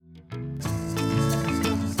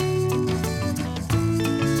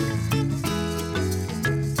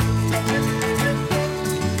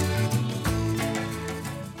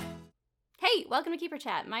welcome to Keeper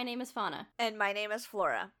Chat. My name is Fauna. And my name is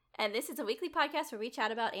Flora. And this is a weekly podcast where we chat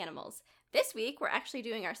about animals. This week, we're actually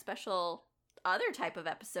doing our special other type of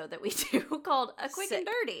episode that we do called A Quick and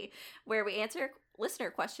Dirty, where we answer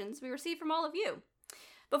listener questions we receive from all of you.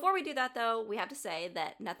 Before we do that, though, we have to say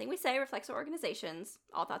that nothing we say reflects our organizations.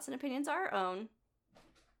 All thoughts and opinions are our own.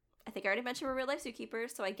 I think I already mentioned we're real-life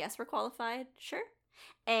zookeepers, so I guess we're qualified. Sure.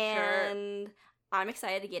 And I'm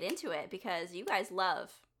excited to get into it because you guys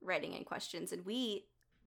love writing in questions, and we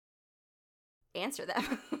answer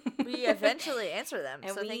them. We eventually answer them,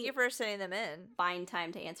 and so thank you for sending them in. Find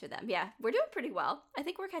time to answer them. Yeah, we're doing pretty well. I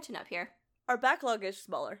think we're catching up here. Our backlog is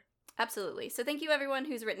smaller. Absolutely. So thank you everyone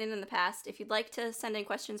who's written in the past. If you'd like to send in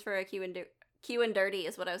questions for a Q and Dirty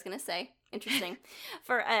is what I was going to say. Interesting.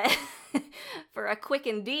 for a quick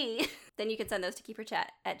and D, then you can send those to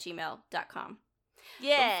keeperchat@gmail.com.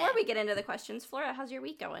 Yeah. But before we get into the questions, Flora, how's your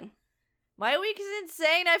week going? My week is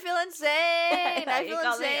insane. I feel insane. I feel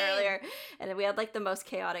called insane. me earlier, and we had like the most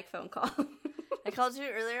chaotic phone call. I called you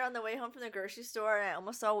earlier on the way home from the grocery store, and I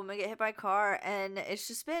almost saw a woman get hit by a car, and it's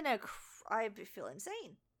just been I feel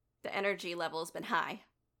insane. The energy level has been high.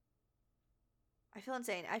 I feel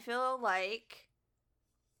insane. I feel like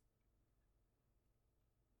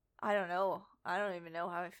I don't know. I don't even know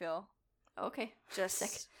how I feel. Okay. Just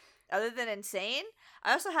sick. Other than insane,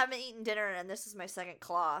 I also haven't eaten dinner, and this is my second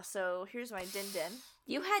claw, so here's my din-din.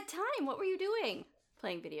 You had time. What were you doing?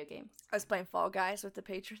 Playing video games. I was playing Fall Guys with the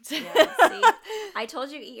patrons. Yeah, see? I told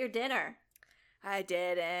you to eat your dinner. I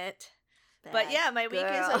didn't. Bad but yeah, my week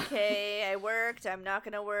girl. is okay. I worked. I'm not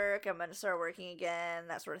going to work. I'm going to start working again,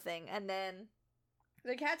 that sort of thing. And then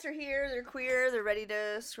the cats are here. They're queer. They're ready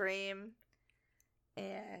to scream.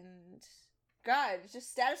 And God, it's just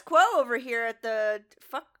status quo over here at the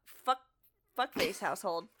fuckface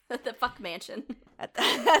household. The fuck mansion. At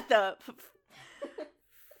the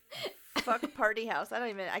fuck party house. I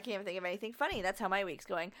can't even think of anything funny. That's how my week's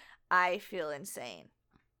going. I feel insane.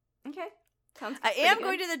 Okay. Sounds I am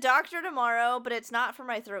going to the doctor tomorrow, but it's not for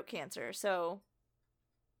my throat cancer, so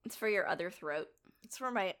it's for your other throat. it's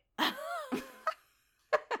for my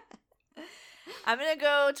I'm going to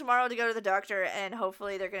go tomorrow to go to the doctor, and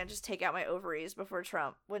hopefully they're going to just take out my ovaries before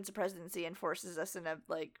Trump wins the presidency and forces us into,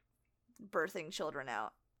 like, birthing children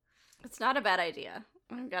out. It's not a bad idea.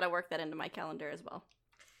 I've got to work that into my calendar as well.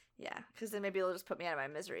 Yeah, because then maybe they'll just put me out of my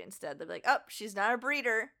misery instead. They'll be like, oh, she's not a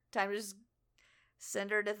breeder. Time to just send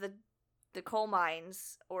her to the coal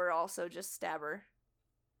mines, or also just stab her.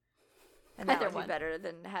 And that would be better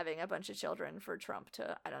than having a bunch of children for Trump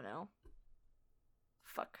to, I don't know,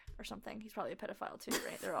 fuck or something. He's probably a pedophile too,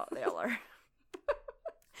 right? They all are.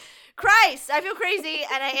 Christ, I feel crazy,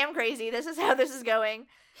 and I am crazy. This is how this is going.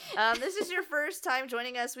 This is your first time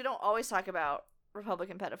joining us. We don't always talk about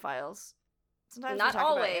Republican pedophiles. Sometimes Not we talk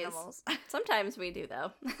always. about animals. Sometimes we do,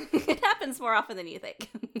 though. It happens more often than you think.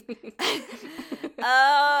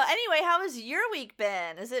 Anyway, how has your week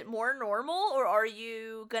been? Is it more normal, or are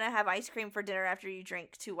you gonna have ice cream for dinner after you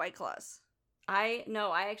drink 2 White Claws? I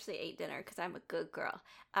actually ate dinner because I'm a good girl.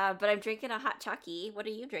 But I'm drinking a hot Chucky. What are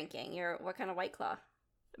you drinking? What kind of White Claw?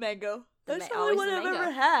 Mango. That's the always only one the I've mango.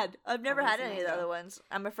 ever had. I've never Always had the any of the mango. other ones.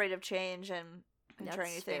 I'm afraid of change and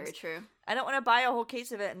trying new things. Very true. I don't want to buy a whole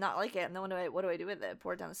case of it and not like it. And then what do I do with it?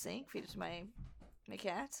 Pour it down the sink? Feed it to my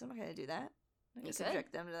cats? I'm not gonna do that. I'm gonna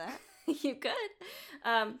subject them to that. You could.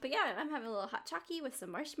 But yeah, I'm having a little hot Chucky with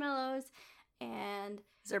some marshmallows. And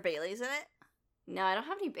Is there Baileys in it? no, I don't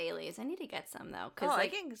have any Baileys. I need to get some though. Cause I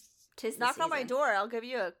can tis the knock on my season. door. I'll give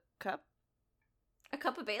you a cup. A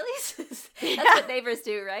cup of Baileys? That's Yeah. what neighbors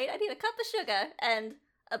do, right? I need a cup of sugar and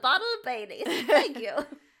a bottle of Baileys. Thank you.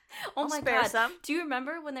 Oh I'll my spare God. some. Do you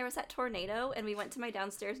remember when there was that tornado and we went to my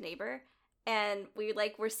downstairs neighbor and we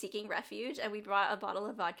were seeking refuge and we brought a bottle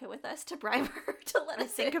of vodka with us to bribe her to let I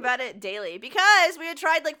us think in? about it daily because we had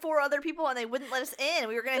tried 4 other people and they wouldn't let us in.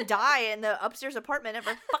 We were gonna die in the upstairs apartment of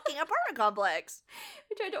our fucking apartment complex.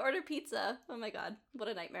 We tried to order pizza. Oh my God. What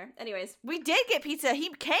a nightmare. Anyways. We did get pizza. He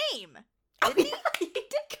came. Did he? He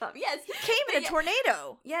did come. Yes. He came in a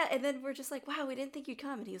tornado. Yeah, and then we're just like, wow, we didn't think you'd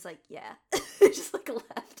come. And he was like, yeah. Just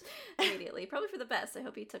left immediately. Probably for the best. I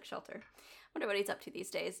hope he took shelter. Wonder what he's up to these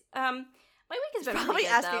days. My week has been Probably pretty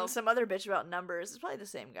good, asking though. some other bitch about numbers. It's probably the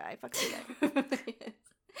same guy. Fuck the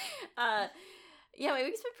guy. Yeah, my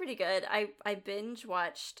week's been pretty good. I binge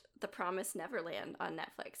watched The Promised Neverland on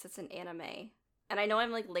Netflix. It's an anime. And I know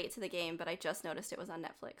I'm late to the game, but I just noticed it was on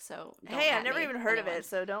Netflix, so don't Hey, at I've never me, even heard anyone. of it,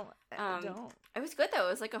 so don't. It was good though.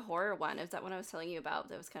 It was like a horror one. It was that one I was telling you about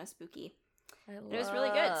that was kind of spooky. It was really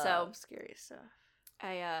good, so- scary stuff.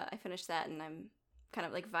 I finished that and I'm kind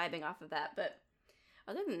of vibing off of that. But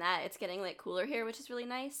Other than that, it's getting like cooler here, which is really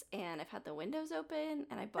nice. And I've had the windows open,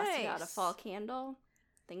 and I busted out a Nice. fall candle.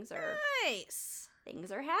 Things are Nice.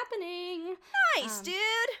 happening. Nice, dude.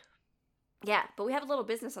 Yeah, but we have a little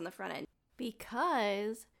business on the front end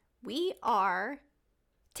because we are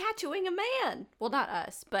tattooing a man. Well, not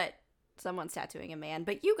us, but someone's tattooing a man.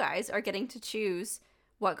 But you guys are getting to choose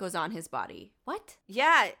what goes on his body. What?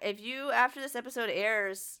 Yeah, if you, after this episode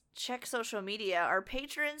airs, check social media, our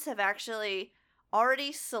patrons have actually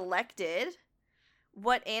already selected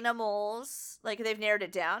what animals, like they've narrowed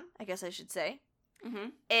it down, I guess I should say. Mm-hmm.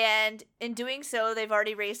 And in doing so, they've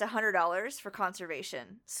already raised $100 for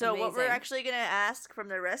conservation. So what we're Amazing. actually going to ask from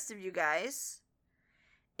the rest of you guys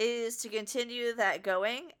is to continue that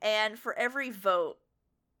going. And for every vote,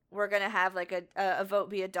 we're going to have like a vote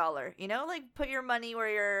be $1. You know, like put your money where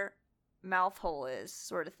your mouth hole is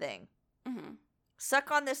sort of thing. Mm-hmm.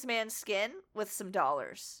 Suck on this man's skin with some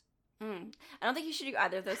dollars. I don't think you should do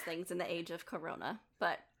either of those things in the age of Corona,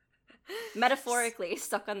 but metaphorically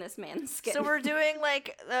stuck on this man's skin. So we're doing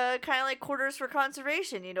like kind of like quarters for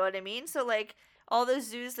conservation, you know what I mean? So like all those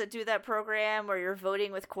zoos that do that program where you're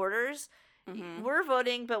voting with quarters, we're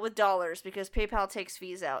voting but with dollars because PayPal takes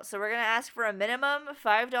fees out. So we're going to ask for a minimum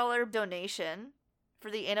 $5 donation for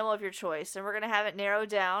the animal of your choice, and we're going to have it narrowed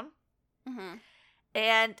down. Mm-hmm.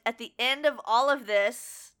 And at the end of all of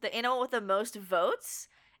this, the animal with the most votes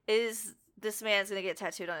is this man's going to get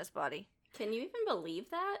tattooed on his body. Can you even believe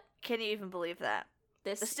that? Can you even believe that?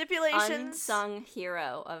 This The stipulations... unsung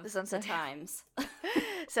hero of This the unsung hero. times.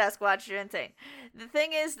 Sasquatch, you're insane. The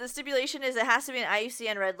thing is, the stipulation is it has to be an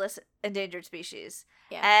IUCN Red List endangered species.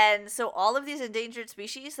 Yeah. And so all of these endangered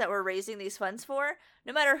species that we're raising these funds for,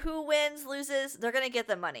 no matter who wins, loses, they're going to get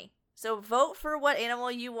the money. So vote for what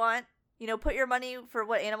animal you want. You know, put your money for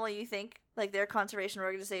what animal you think, like their conservation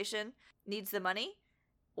organization, needs the money.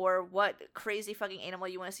 Or what crazy fucking animal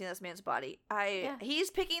you want to see in this man's body. He's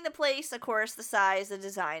picking the place, of course, the size, the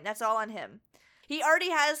design. That's all on him. He already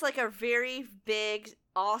has like a very big,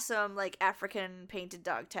 awesome, like African painted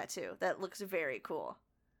dog tattoo that looks very cool.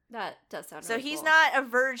 That does sound So really he's cool. not a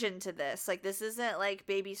virgin to this. Like this isn't like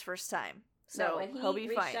baby's first time. So No, and he'll be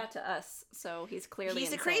reached fine. out to us, so he's clearly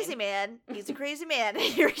He's a insane. crazy man. He's a crazy man.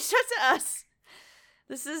 He reached out to us.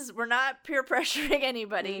 We're not peer pressuring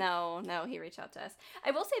anybody. No, he reached out to us.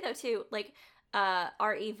 I will say though too, like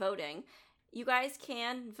RE voting, you guys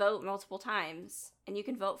can vote multiple times, and you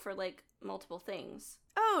can vote for like multiple things.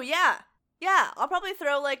 Oh yeah. Yeah, I'll probably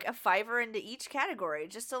throw like a $5 into each category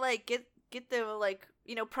just to like get the like,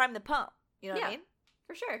 you know, prime the pump. You know what I mean?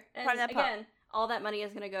 For sure. And Prime that pump. again, all that money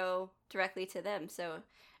is going to go directly to them. So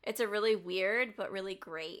it's a really weird but really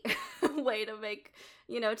great way to make,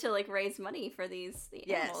 you know, to like raise money for the animals.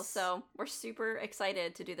 Yes. So we're super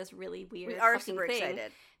excited to do this really weird We are fucking super thing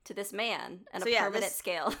excited. to this man on So a yeah, permanent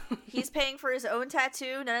scale. He's paying for his own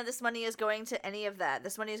tattoo. None of this money is going to any of that.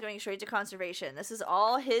 This money is going straight to conservation. This is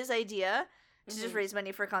all his idea to just raise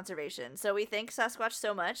money for conservation. So we thank Sasquatch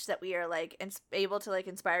so much that we are like able to like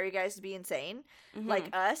inspire you guys to be insane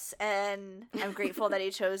like us, and I'm grateful that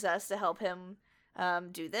he chose us to help him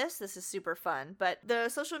do this. This is super fun. But the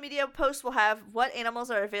social media post will have what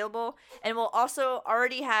animals are available, and we'll also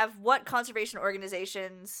already have what conservation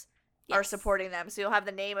organizations are supporting them. So you'll have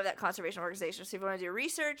the name of that conservation organization. So if you want to do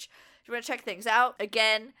research, if you want to check things out,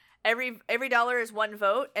 again, every dollar is one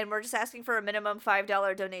vote, and we're just asking for a minimum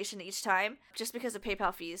 $5 donation each time, just because of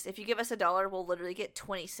PayPal fees. If you give us $1, we'll literally get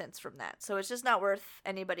 20 cents from that. So it's just not worth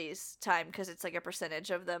anybody's time because it's like a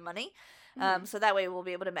percentage of the money. So that way we'll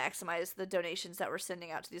be able to maximize the donations that we're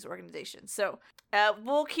sending out to these organizations. So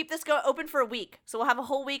we'll keep this open for a week. So we'll have a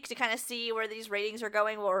whole week to kind of see where these ratings are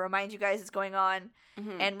going. We'll remind you guys it's going on.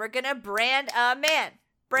 And we're going to brand a man.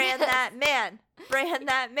 Brand that man. Brand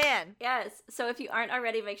that man. Yes. So if you aren't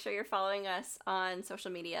already, make sure you're following us on social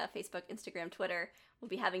media, Facebook, Instagram, Twitter. We'll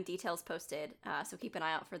be having details posted, so keep an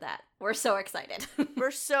eye out for that. We're so excited. We're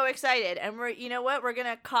so excited. And you know what? We're going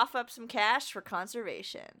to cough up some cash for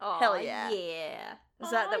conservation. Aw, Hell yeah. Yeah. Is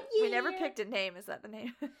that Aw, we never yeah. picked a name. Is that the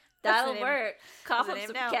name? That's That'll the name. work. Cough the up name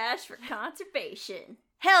some now. cash for conservation.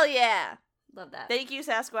 Hell yeah. Love that. Thank you,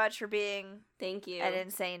 Sasquatch, for being Thank you. an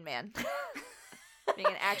insane man. Being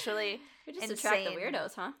an actually We just attract the insane.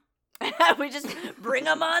 weirdos, huh? we just bring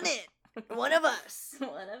them on it. One of us.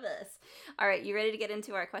 One of us. All right, you ready to get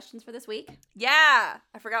into our questions for this week? Yeah.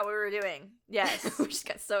 I forgot what we were doing. Yes. We just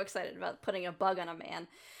got so excited about putting a bug on a man.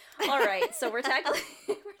 All right, so we're tackling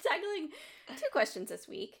 2 questions this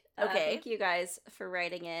week. Okay. Thank you guys for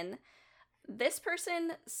writing in. This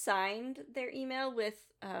person signed their email with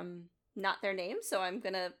not their name, so I'm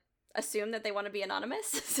gonna assume that they want to be anonymous.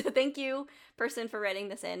 So thank you, person, for writing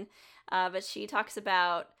this in. But she talks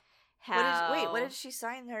about how... what did she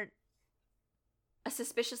sign there? A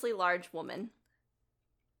suspiciously large woman.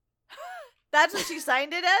 That's what she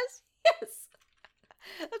signed it as? Yes.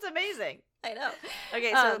 That's amazing. I know.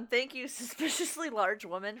 Okay, so thank you, suspiciously large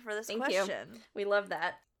woman, for this question. You. We love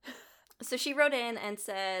that. So she wrote in and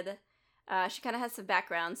said, she kind of has some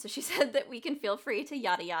background, so she said that we can feel free to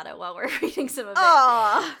yada yada while we're reading some of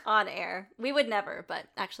it on air. We would never, but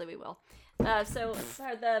actually we will. So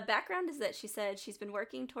the background is that she said she's been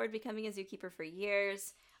working toward becoming a zookeeper for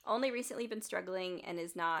years, only recently been struggling, and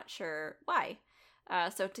is not sure why.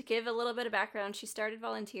 So to give a little bit of background, she started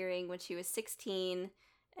volunteering when she was 16,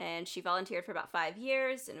 and she volunteered for about 5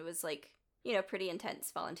 years, and it was like, pretty intense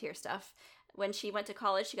volunteer stuff. When she went to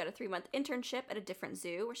college, she got a 3-month internship at a different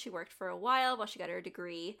zoo where she worked for a while she got her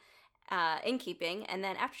degree in keeping, and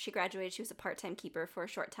then after she graduated, she was a part-time keeper for a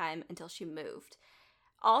short time until she moved.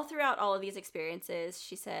 All throughout all of these experiences,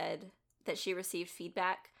 she said that she received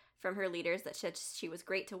feedback from her leaders that said she was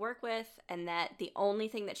great to work with, and that the only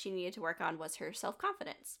thing that she needed to work on was her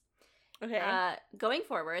self-confidence. Okay. Going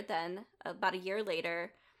forward, then, about a year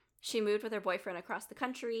later, she moved with her boyfriend across the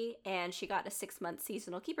country, and she got a 6-month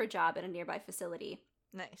seasonal keeper job at a nearby facility.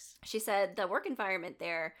 Nice. She said the work environment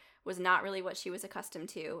there was not really what she was accustomed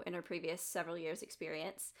to in her previous several years'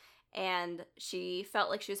 experience, and she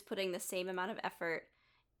felt like she was putting the same amount of effort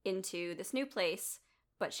into this new place,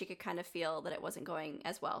 but she could kind of feel that it wasn't going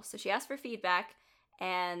as well. So she asked for feedback,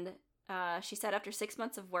 and she said after 6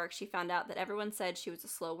 months of work, she found out that everyone said she was a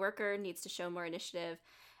slow worker, needs to show more initiative,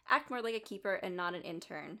 act more like a keeper and not an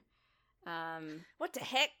intern. What the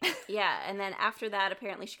heck? Yeah, and then after that,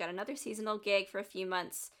 apparently she got another seasonal gig for a few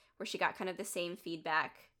months where she got kind of the same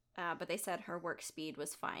feedback, but they said her work speed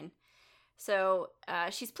was fine. So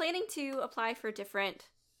she's planning to apply for different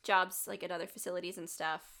jobs, like at other facilities and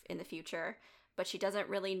stuff in the future, but she doesn't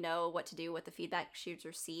really know what to do with the feedback she's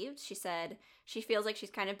received. She said she feels like she's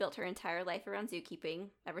kind of built her entire life around zookeeping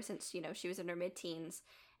ever since, she was in her mid-teens,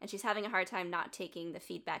 and she's having a hard time not taking the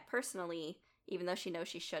feedback personally, even though she knows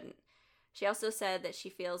she shouldn't. She also said that she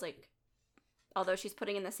feels like, although she's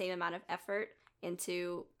putting in the same amount of effort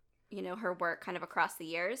into, her work kind of across the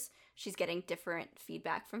years, she's getting different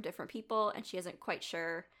feedback from different people, and she isn't quite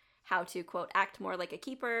sure how to, quote, act more like a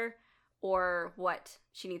keeper, or what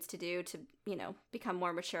she needs to do to, become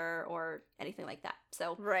more mature or anything like that.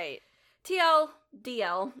 So, right.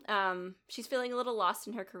 TLDL, she's feeling a little lost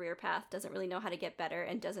in her career path, doesn't really know how to get better,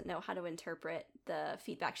 and doesn't know how to interpret the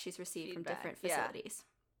feedback she's received from different facilities.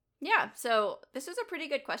 Yeah, so this was a pretty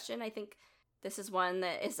good question. I think this is one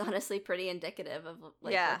that is honestly pretty indicative of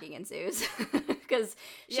working in zoos, because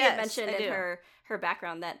she had mentioned in her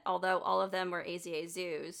background that although all of them were AZA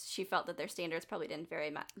zoos, she felt that their standards probably didn't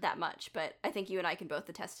vary that much. But I think you and I can both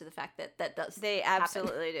attest to the fact that that does. They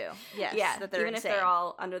absolutely do. Yes. Yeah. That they're even insane. If they're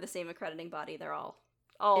all under the same accrediting body, they're all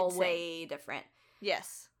way different.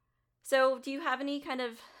 Yes. So, do you have any kind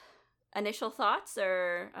of initial thoughts,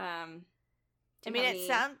 or? It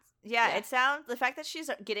sounds. Yeah, it sounds, the fact that she's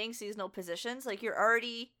getting seasonal positions, like, you're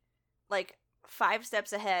already, like, 5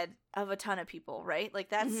 steps ahead of a ton of people, right? Like,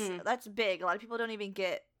 that's big. A lot of people don't even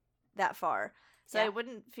get that far. So I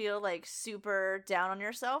wouldn't feel, like, super down on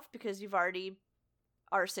yourself because you've already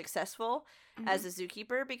are successful as a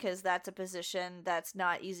zookeeper, because that's a position that's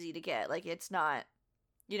not easy to get. Like, it's not,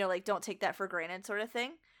 like, don't take that for granted sort of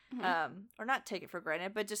thing. Or not take it for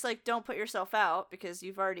granted, but just, like, don't put yourself out because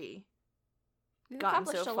you've already gotten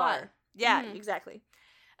so far. Lot. Yeah, exactly.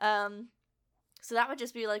 So that would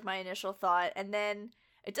just be like my initial thought, and then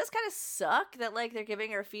it does kind of suck that like they're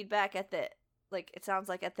giving her feedback at the, like, it sounds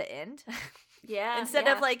like at the end. Yeah. Instead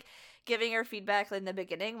of like giving her feedback in the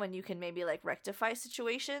beginning when you can maybe like rectify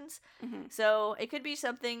situations. So it could be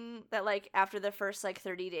something that like after the first like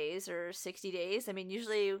 30 days or 60 days. I mean,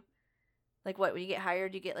 usually like when you get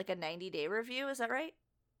hired, you get like a 90-day review. Is that right?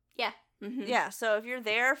 Yeah. Yeah. So if you're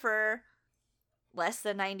there for less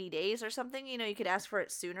than 90 days or something, you could ask for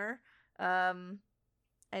it sooner, and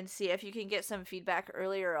see if you can get some feedback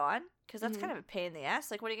earlier on, because that's kind of a pain in the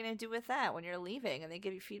ass. Like, what are you going to do with that when you're leaving and they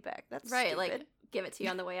give you feedback? That's right. Stupid. Like, give it to you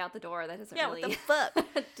on the way out the door. That doesn't really what the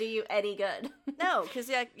fuck do you any good. No,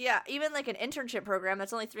 because even like an internship program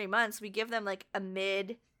that's only 3 months, we give them like a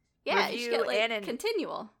mid review get, like, and an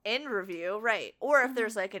continual end review, right? Or if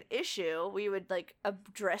there's like an issue, we would like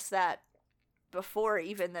address that before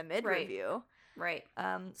even the mid review. Right.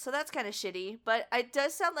 So that's kind of shitty, but it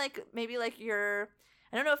does sound like maybe like I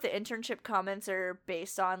don't know if the internship comments are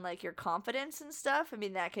based on like your confidence and stuff. I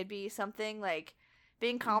mean, that could be something like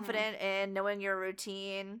being confident in knowing your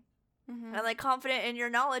routine, and like confident in your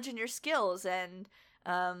knowledge and your skills, and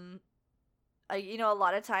you know, a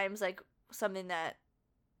lot of times like something that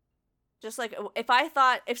just like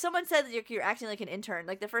if someone said that you're acting like an intern,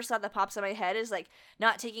 like the first thought that pops in my head is like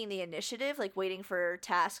not taking the initiative, like waiting for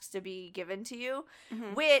tasks to be given to you,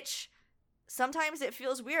 which sometimes it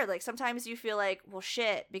feels weird. Like sometimes you feel like, well,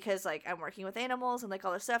 shit, because like I'm working with animals and like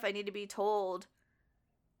all this stuff, I need to be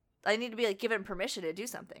like given permission to do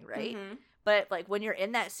something, right? But like when you're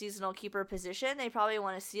in that seasonal keeper position, they probably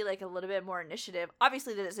want to see like a little bit more initiative.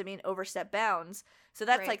 Obviously, that doesn't mean overstep bounds. So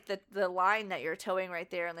that's like the line that you're towing right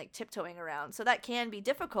there and like tiptoeing around. So that can be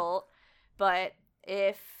difficult. But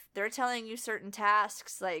if they're telling you certain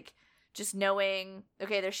tasks, like just knowing,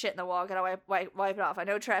 okay, there's shit in the wall, gotta wipe it off. I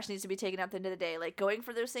know trash needs to be taken out at the end of the day. Like going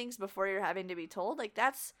for those things before you're having to be told, like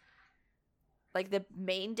that's like the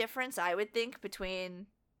main difference I would think between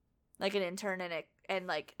like an intern and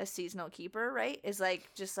like a seasonal keeper, right? Is like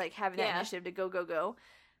just like having that initiative to go.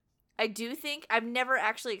 I do think I've never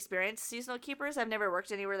actually experienced seasonal keepers. I've never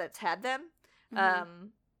worked anywhere that's had them.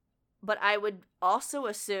 But I would also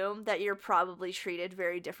assume that you're probably treated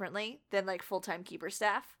very differently than like full-time keeper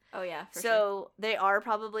staff. Oh yeah, for sure. So they are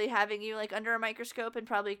probably having you like under a microscope and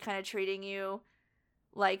probably kind of treating you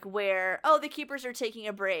like where, oh, the keepers are taking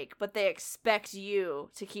a break, but they expect you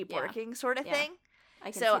to keep working sort of thing.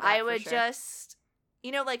 I would just,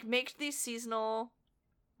 you know, like make these seasonal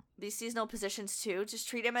positions too, just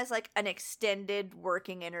treat them as like an extended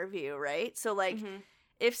working interview, right? So like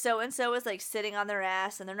if so-and-so is like sitting on their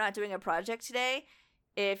ass and they're not doing a project today,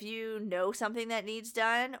 if you know something that needs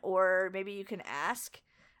done, or maybe you can ask,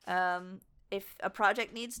 if a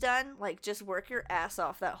project needs done, like just work your ass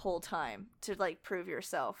off that whole time to like prove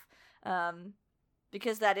yourself.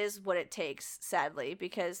 Because that is what it takes, sadly,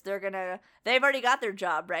 because they've already got their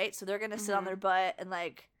job, right? So they're going to sit on their butt and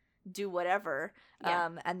like do whatever.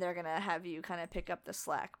 And they're going to have you kind of pick up the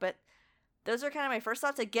slack. But those are kind of my first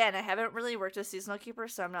thoughts. Again, I haven't really worked with seasonal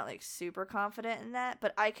keepers, so I'm not like super confident in that,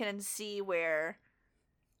 but I can see where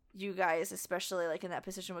you guys, especially like in that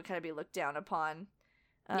position, would kind of be looked down upon.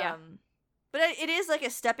 But it is like a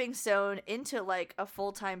stepping stone into like a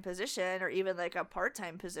full-time position or even like a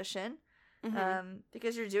part-time position.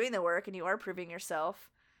 Because you're doing the work and you are proving yourself.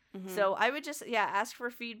 So I would just ask for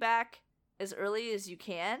feedback as early as you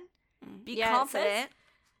can. Be confident.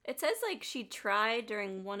 It says like she tried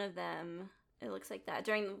during one of them. It looks like that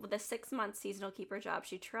during the 6-month seasonal keeper job,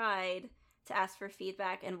 she tried to ask for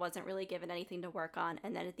feedback and wasn't really given anything to work on.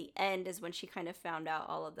 And then at the end is when she kind of found out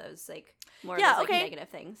all of those like more of those, like, negative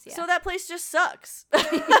things. So that place just sucks.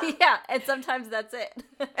 And sometimes that's it.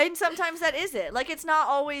 And sometimes that is it. Like it's not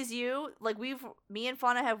always you. Like me and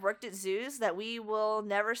Fauna have worked at zoos that we will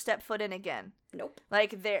never step foot in again. Nope.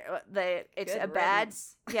 Like it's Good a bad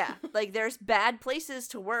riddance. like there's bad places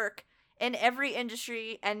to work in every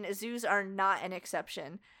industry, and zoos are not an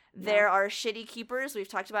exception. There are shitty keepers. We've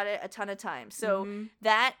talked about it a ton of times. So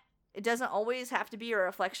that it doesn't always have to be a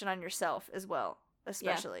reflection on yourself as well,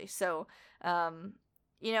 especially. So,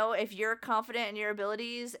 you know, if you're confident in your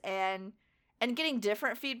abilities and getting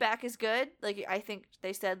different feedback is good. Like I think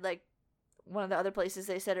they said like one of the other places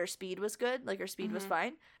they said her speed was good. Like her speed was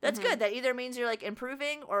fine. That's good. That either means you're like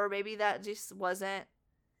improving or maybe that just wasn't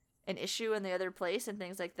an issue in the other place and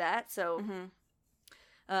things like that. So,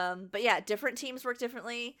 but yeah, different teams work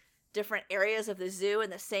differently. Different areas of the zoo in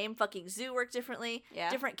the same fucking zoo work differently. Yeah.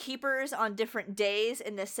 Different keepers on different days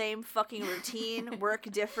in the same fucking routine work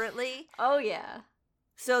differently. Oh, yeah.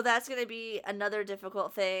 So that's going to be another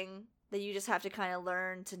difficult thing that you just have to kind of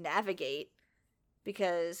learn to navigate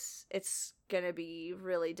because it's going to be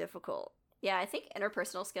really difficult. Yeah, I think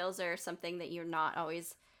interpersonal skills are something that you're not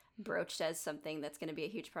always broached as something that's going to be a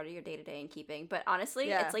huge part of your day-to-day in keeping. But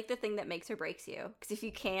honestly, it's like the thing that makes or breaks you. Because if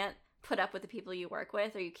you can't put up with the people you work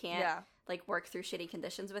with, or you can't like work through shitty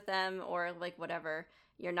conditions with them, or like whatever,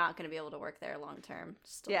 you're not going to be able to work there long term.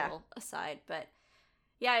 Just a little aside. But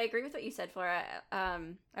yeah, I agree with what you said, Flora.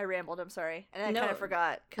 I rambled, I'm sorry. And I kind of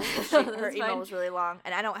forgot because her email was really long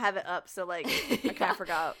and I don't have it up, so like I kind of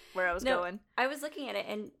forgot where I was going. I was looking at it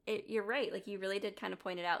and you're right, like you really did kind of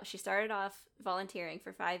point it out. She started off volunteering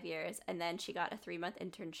for 5 years and then she got a 3-month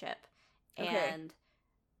internship. And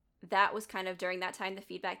that was kind of during that time the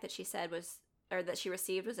feedback that she said was, or that she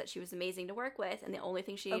received, was that she was amazing to work with, and the only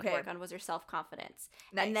thing she needed to work on was her self-confidence.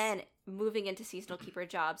 Nice. And then moving into seasonal keeper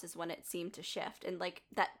jobs is when it seemed to shift, and like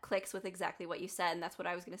that clicks with exactly what you said, and that's what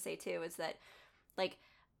I was going to say too, is that like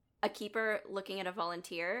a keeper looking at a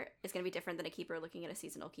volunteer is going to be different than a keeper looking at a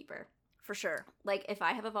seasonal keeper. For sure. Like, if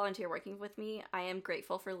I have a volunteer working with me, I am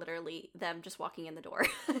grateful for literally them just walking in the door,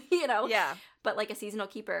 you know? Yeah. But like a seasonal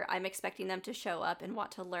keeper, I'm expecting them to show up and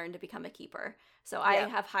want to learn to become a keeper. So I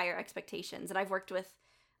have higher expectations. And I've worked with,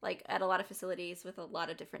 like, at a lot of facilities with a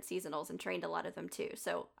lot of different seasonals and trained a lot of them too.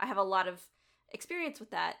 So I have a lot of experience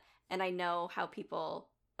with that. And I know how people,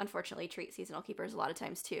 unfortunately, treat seasonal keepers a lot of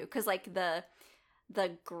times too. Because, like, the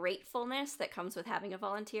gratefulness that comes with having a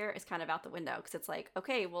volunteer is kind of out the window, because it's like,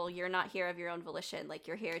 okay, well, you're not here of your own volition. Like,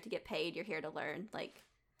 you're here to get paid. You're here to learn. Like,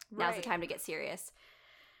 now's the time to get serious.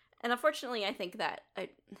 And unfortunately, I think that, I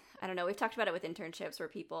don't know, we've talked about it with internships where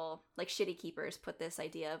people, like, shitty keepers put this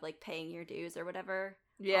idea of, like, paying your dues or whatever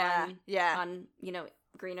on, you know,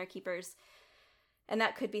 greener keepers. And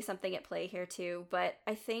that could be something at play here too. But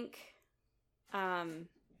I think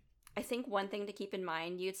one thing to keep in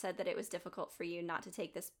mind, you'd said that it was difficult for you not to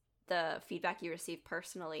take the feedback you received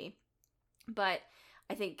personally. But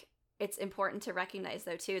I think it's important to recognize,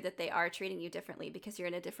 though, too, that they are treating you differently because you're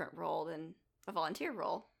in a different role than a volunteer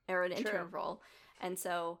role or an intern role. And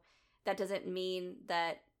so that doesn't mean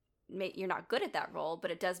that you're not good at that role,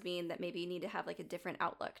 but it does mean that maybe you need to have, like, a different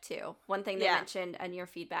outlook, too. One thing they mentioned in your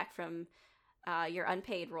feedback from your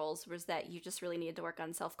unpaid roles was that you just really needed to work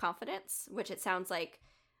on self-confidence, which it sounds like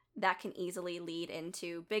that can easily lead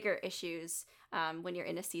into bigger issues when you're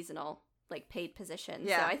in a seasonal, like, paid position.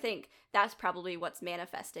 Yeah. So I think that's probably what's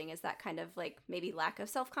manifesting, is that kind of, like, maybe lack of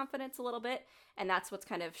self-confidence a little bit. And that's what's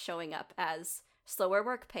kind of showing up as slower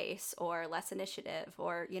work pace or less initiative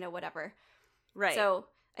or, you know, whatever. Right. So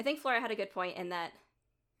I think Flora had a good point in that,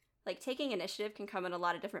 like, taking initiative can come in a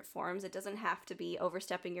lot of different forms. It doesn't have to be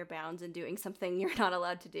overstepping your bounds and doing something you're not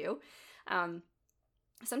allowed to do.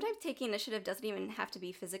 Sometimes taking initiative doesn't even have to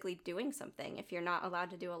be physically doing something. If you're not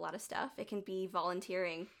allowed to do a lot of stuff, it can be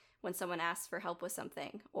volunteering when someone asks for help with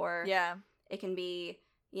something. Or it can be,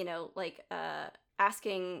 you know, like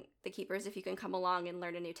asking the keepers if you can come along and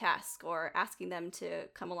learn a new task, or asking them to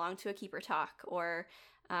come along to a keeper talk, or,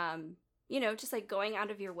 you know, just, like, going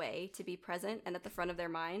out of your way to be present and at the front of their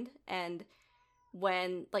mind. And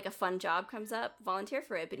when, like, a fun job comes up, volunteer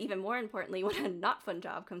for it. But even more importantly, when a not fun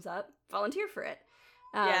job comes up, volunteer for it.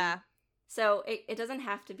 So it doesn't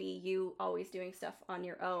have to be you always doing stuff on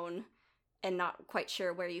your own and not quite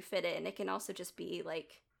sure where you fit in. It can also just be,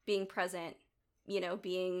 like, being present, you know,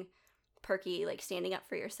 being perky, like, standing up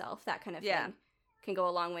for yourself, that kind of thing can go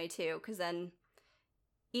a long way too. Because then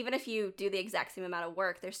even if you do the exact same amount of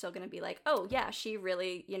work, they're still going to be like, oh yeah, she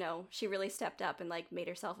really stepped up and, like, made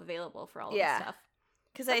herself available for all of this stuff.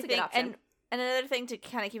 Because I think, and another thing to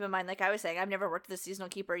kind of keep in mind, like I was saying, I've never worked with a seasonal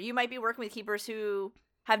keeper. You might be working with keepers who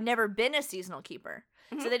have never been a seasonal keeper.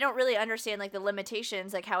 Mm-hmm. So they don't really understand, like, the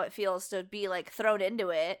limitations, like, how it feels to be, like, thrown into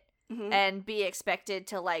it and be expected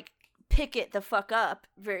to, like, pick it the fuck up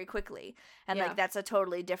very quickly. And, like, that's a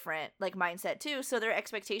totally different, like, mindset, too. So their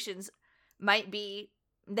expectations might be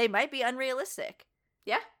unrealistic.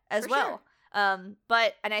 Yeah, as well. Sure.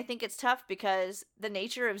 But I think it's tough because the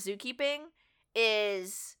nature of zookeeping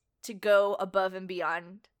is to go above and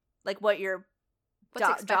beyond, like, what your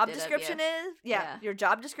job description is. Yeah, your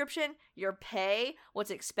job description, your pay,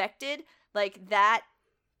 what's expected, like, that.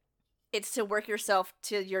 It's to work yourself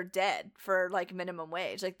till you're dead for, like, minimum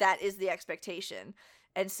wage. Like, that is the expectation.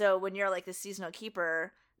 And so when you're, like, the seasonal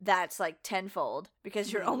keeper, that's, like, tenfold,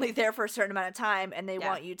 because you're only there for a certain amount of time, and they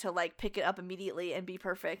want you to, like, pick it up immediately and be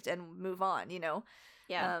perfect and move on, you know?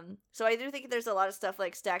 Yeah. So I do think there's a lot of stuff,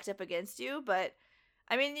 like, stacked up against you, but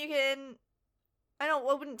I mean, I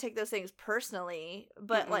wouldn't take those things personally,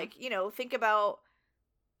 but like, you know, think about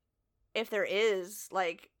if there is,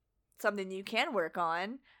 like, something you can work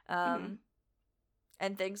on,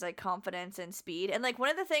 and things like confidence and speed. And, like, one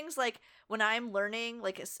of the things, like, when I'm learning,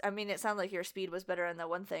 like, I mean, it sounds like your speed was better on the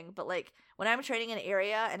one thing, but, like, when I'm training an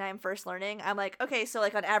area and I'm first learning, I'm like, okay, so,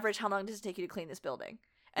 like, on average, how long does it take you to clean this building?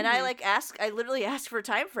 And I literally ask for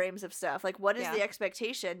time frames of stuff. Like, what is the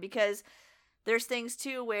expectation? Because there's things,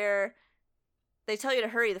 too, where they tell you to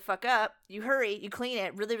hurry the fuck up. You hurry, you clean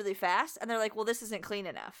it really, really fast, and they're like, well, this isn't clean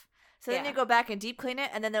enough. So then you go back and deep clean it,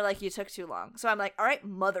 and then they're like, you took too long. So I'm like, all right,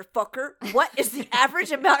 motherfucker, what is the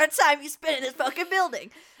average amount of time you spend in this fucking building?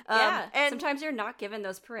 And sometimes you're not given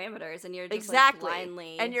those parameters, and you're just like,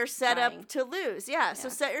 blindly and you're set up to lose. Yeah, so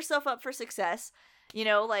set yourself up for success. You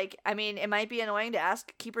know, like, I mean, it might be annoying to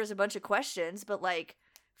ask keepers a bunch of questions, but, like,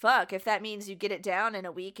 fuck, if that means you get it down in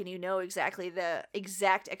a week and you know exactly the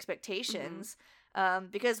exact expectations,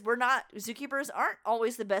 because zookeepers aren't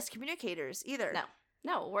always the best communicators either.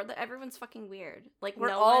 No, everyone's fucking weird. Like, we're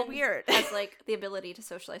all weird. Has, like, the ability to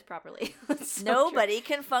socialize properly. Nobody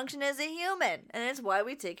can function as a human, and it's why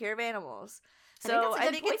we take care of animals. So I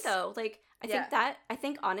think that's a good point, though. Like, I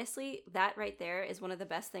think honestly, that right there is one of the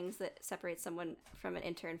best things that separates someone from an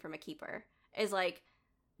intern from a keeper, is like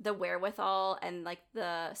the wherewithal and like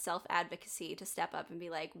the self-advocacy to step up and be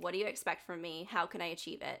like, what do you expect from me? How can I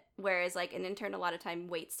achieve it? Whereas like an intern a lot of time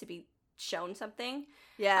waits to be shown something,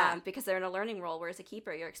 because they're in a learning role, whereas a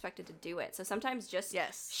keeper, you're expected to do it. So sometimes just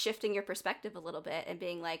shifting your perspective a little bit and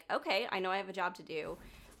being like, okay, I know I have a job to do,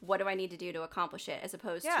 what do I need to do to accomplish it, as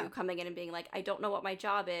opposed to coming in and being like, I don't know what my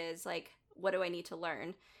job is, like, what do I need to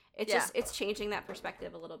learn? It's just, it's changing that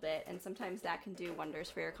perspective a little bit, and sometimes that can do wonders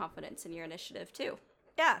for your confidence and your initiative too.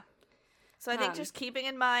 So I think just keeping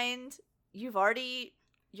in mind, you got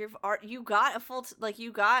a full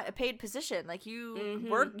you got a paid position, like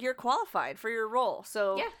you're qualified for your role,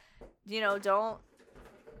 so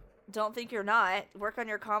don't think you're not. Work on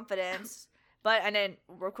your confidence. But and then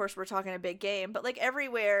of course we're talking a big game, but like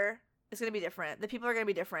everywhere it's going to be different. The people are going to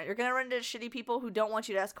be different. You're going to run into shitty people who don't want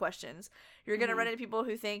you to ask questions. You're going to run into people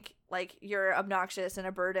who think, like, you're obnoxious and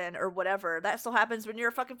a burden or whatever. That still happens when you're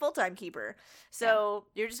a fucking full-time keeper. So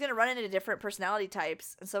you're just going to run into different personality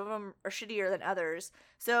types, and some of them are shittier than others.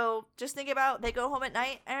 So just think about, they go home at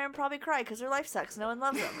night and probably cry because their life sucks. No one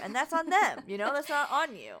loves them. And that's on them. That's not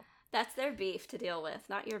on you. That's their beef to deal with,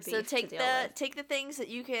 not your beef to deal with. So take the things that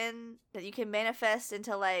you can manifest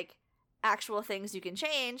into, like, actual things you can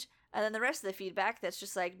change. And then the rest of the feedback that's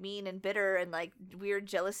just, like, mean and bitter and, like, weird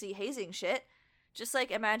jealousy, hazing shit. Just,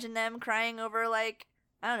 like, imagine them crying over, like,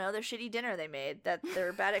 I don't know, their shitty dinner they made that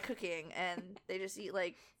they're bad at cooking and they just eat,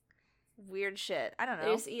 like, weird shit. I don't know.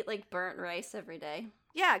 They just eat, like, burnt rice every day.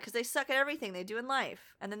 Yeah, because they suck at everything they do in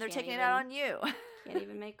life. And then they're taking it out on you. Can't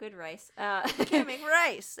even make good rice. Can't make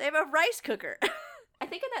rice. They have a rice cooker. I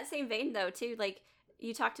think in that same vein, though, too, like,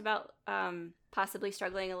 you talked about possibly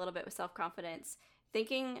struggling a little bit with self-confidence.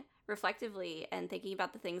 Thinking reflectively and thinking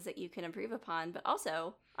about the things that you can improve upon, but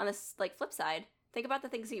also on this like flip side, think about the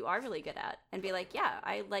things that you are really good at and be like, yeah,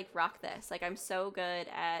 I like rock this. Like, I'm so good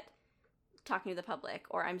at talking to the public,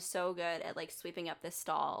 or I'm so good at like sweeping up this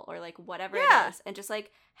stall, or like whatever it is, and just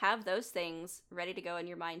like have those things ready to go in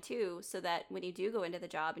your mind too, so that when you do go into the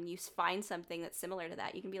job and you find something that's similar to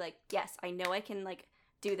that, you can be like, yes, I know I can like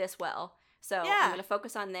do this well, so I'm going to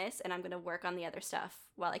focus on this and I'm going to work on the other stuff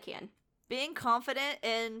while I can. Being confident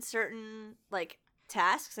in certain, like,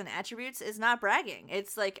 tasks and attributes is not bragging.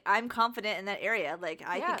 It's like, I'm confident in that area. Like,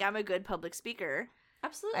 I think I'm a good public speaker.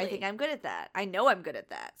 Absolutely. I think I'm good at that. I know I'm good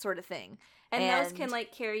at that sort of thing. And those can,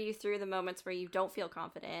 like, carry you through the moments where you don't feel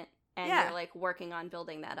confident and you're, like, working on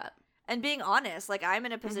building that up. And being honest, like, I'm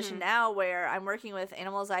in a position now where I'm working with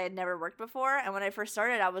animals I had never worked before. And when I first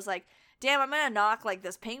started, I was like, damn, I'm going to knock, like,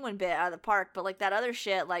 this penguin bit out of the park. But, like, that other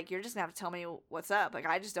shit, like, you're just going to have to tell me what's up. Like,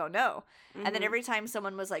 I just don't know. And then every time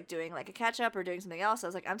someone was, like, doing, like, a catch-up or doing something else, I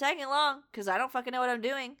was like, I'm tagging along because I don't fucking know what I'm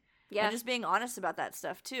doing. Yeah. And just being honest about that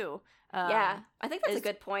stuff, too. I think that's a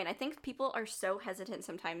good point. I think people are so hesitant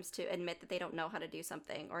sometimes to admit that they don't know how to do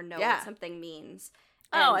something or know what something means.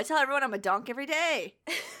 And I tell everyone I'm a donk every day.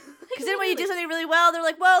 Because then when you do something really well, they're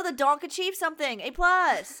like, whoa, the donk achieved something, A+.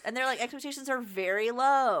 And their, like, expectations are very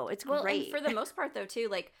low. It's great. And for the most part, though, too,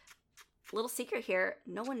 like, little secret here,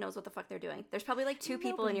 no one knows what the fuck they're doing. There's probably, like, two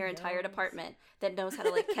people in your entire department that knows how to,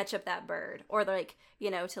 like, catch up that bird. Or, like,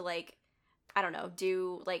 to, like, I don't know,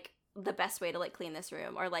 do, like, the best way to, like, clean this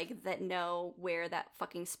room, or, like, that know where that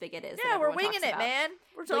fucking spigot is. Yeah, we're winging it, man.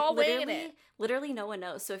 We're all winging it. Literally no one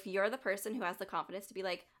knows. So if you're the person who has the confidence to be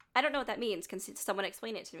like, I don't know what that means, can someone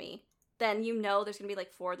explain it to me? Then there's gonna be,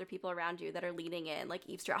 like, 4 other people around you that are leaning in, like,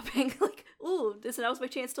 eavesdropping, like, ooh, now's my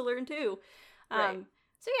chance to learn too. Right.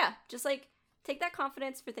 So yeah, just, like, take that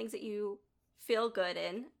confidence for things that you feel good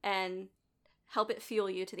in and help it fuel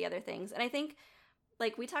you to the other things. And I think,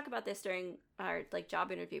 like, we talk about this during our, like,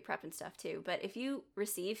 job interview prep and stuff too, but if you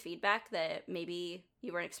receive feedback that maybe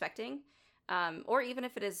you weren't expecting, or even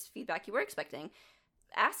if it is feedback you were expecting,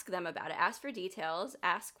 ask them about it. Ask for details.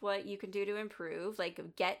 Ask what you can do to improve. Like,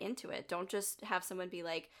 get into it. Don't just have someone be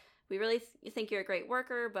like, we really think you're a great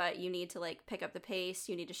worker, but you need to, like, pick up the pace.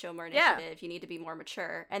 You need to show more initiative. You need to be more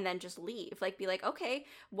mature, and then just leave. Like, be like, okay,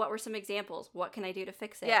 what were some examples? What can I do to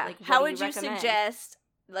fix it? Yeah. Like, how would you suggest?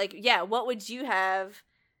 Like, what would you have,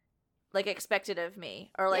 like, expected of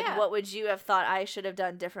me? Or, like, what would you have thought I should have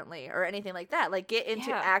done differently? Or anything like that. Like, get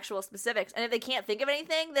into actual specifics. And if they can't think of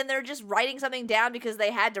anything, then they're just writing something down because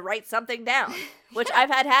they had to write something down. Which I've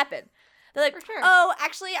had happen. They're like, oh,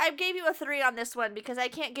 actually, I gave you a 3 on this one because I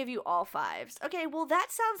can't give you all 5s. Okay, well, that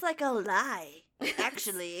sounds like a lie,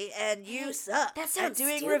 actually, and you suck at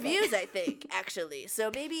doing reviews, I think, actually.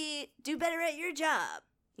 So maybe do better at your job.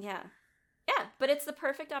 Yeah. Yeah, but it's the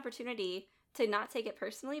perfect opportunity to not take it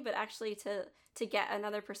personally, but actually to get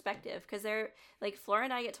another perspective, because they're like, Flora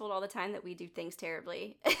and I get told all the time that we do things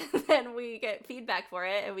terribly, and then we get feedback for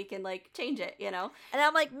it and we can like change it, you know. And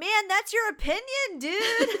I'm like, man, that's your opinion,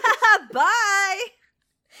 dude. Bye.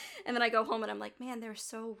 And then I go home and I'm like, man, they're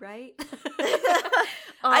so right.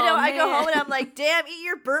 I know. Oh, I go man. home and I'm like, damn, eat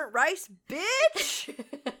your burnt rice, bitch.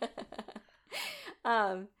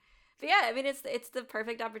 But yeah, I mean, it's the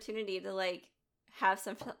perfect opportunity to like have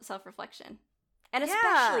some self-reflection, and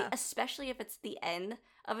especially if it's the end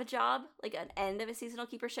of a job, like an end of a seasonal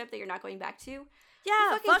keepership that you're not going back to. Yeah,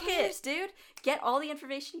 Who fucking fuck cares, it. dude. Get all the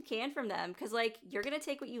information you can from them, because like you're gonna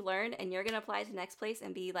take what you learned and you're gonna apply it to the next place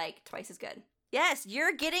and be like twice as good. Yes,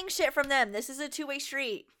 you're getting shit from them. This is a two-way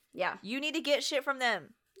street. Yeah. You need to get shit from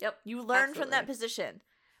them. Yep. You learn from that Absolutely. position.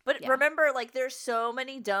 But Yeah. remember, like, there's so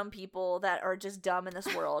many dumb people that are just dumb in this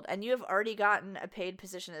world, and you have already gotten a paid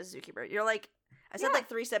position as a zookeeper. You're like, I said Yeah. like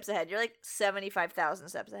 3 steps ahead. You're like 75,000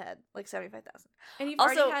 steps ahead. Like 75,000. And you've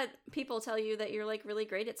Also- already had people tell you that you're like really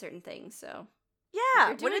great at certain things. So Yeah. You're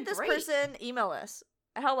When doing did this great. person email us?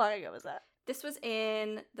 How long ago was that? this was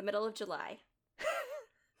in the middle of July.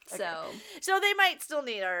 Okay. So So they might still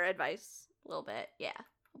need our advice. a little bit, yeah, a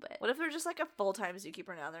little bit. What if they're just like a full-time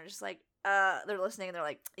zookeeper now? And they're just like, they're listening and they're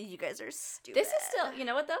like, you guys are stupid. This is still, you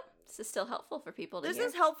know what though? This is still helpful for people to This hear.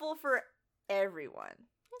 is helpful for everyone.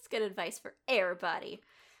 It's good advice for everybody.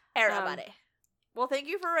 Everybody. Well, thank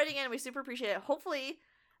you for writing in. We super appreciate it. Hopefully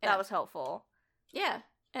Yeah. that was helpful. Yeah,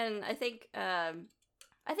 and I think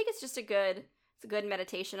it's just a good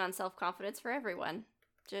meditation on self-confidence for everyone.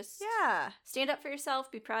 Just Yeah. stand up for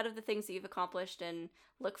yourself, be proud of the things that you've accomplished, and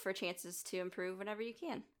look for chances to improve whenever you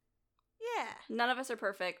can. Yeah. None of us are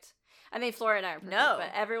perfect. I mean, Flora and I are perfect, No.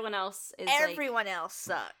 but everyone else is Everyone else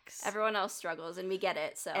sucks. everyone else struggles, and we get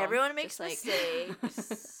it. So Everyone makes just,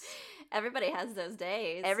 mistakes. Everybody has those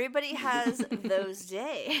days. Everybody has those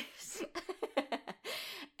days.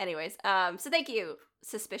 Anyways, so thank you,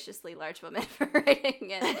 suspiciously large woman, for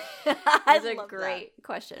writing in. I That's a love great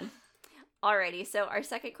question. Alrighty, so our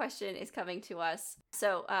second question is coming to us.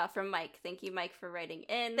 So from Mike. Thank you, Mike, for writing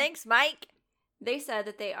in. that. Thanks, Mike. They said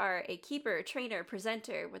that they are a keeper, trainer,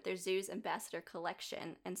 presenter with their zoo's ambassador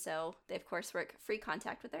collection, and so they of course work free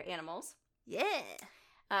contact with their animals. Yeah.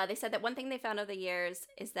 They said that one thing they found over the years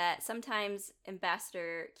is that sometimes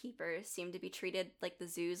ambassador keepers seem to be treated like the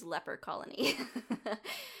zoo's leper colony.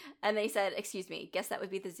 And they said, excuse me, guess that would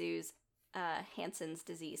be the zoo's Hansen's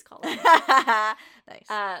disease colony. Nice.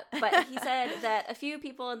 But he said that a few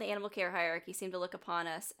people in the animal care hierarchy seem to look upon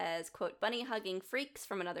us as, quote, bunny-hugging freaks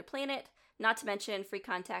from another planet. Not to mention, free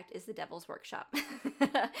contact is the devil's workshop.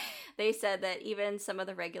 They said that even some of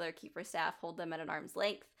the regular keeper staff hold them at an arm's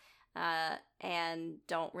length. And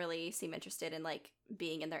don't really seem interested in like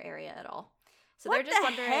being in their area at all. So what they're just the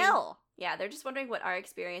wondering. hell? Yeah, they're just wondering what our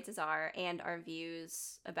experiences are and our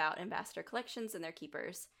views about ambassador collections and their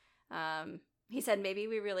keepers. He said maybe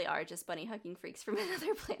we really are just bunny hugging freaks from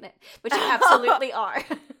another planet, which you absolutely are.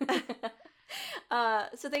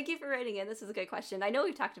 So thank you for writing in. This is a good question. I know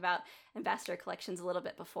we've talked about ambassador collections a little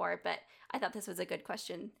bit before, but I thought this was a good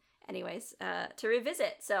question anyways, to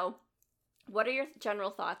revisit. So what are your general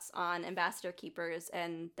thoughts on ambassador keepers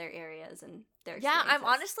and their areas and their Yeah, I'm experiences?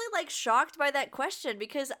 honestly like shocked by that question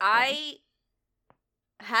because I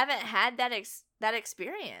haven't had that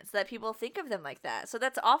experience that people think of them like that. So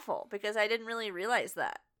that's awful because I didn't really realize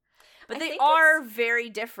that. But I they think are very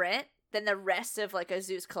different than the rest of like a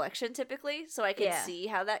zoo's collection typically, so I can Yeah. see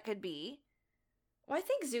how that could be. Well, I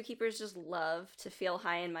think zookeepers just love to feel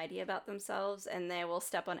high and mighty about themselves, and they will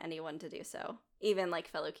step on anyone to do so, even like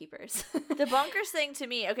fellow keepers. The bonkers thing to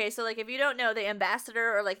me, okay, so like if you don't know, the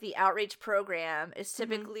ambassador or like the outreach program is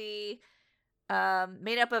typically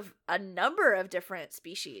made up of a number of different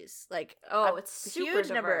species. Like It's super huge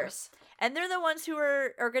diverse. number. And they're the ones who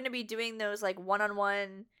are going to be doing those like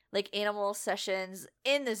one-on-one like animal sessions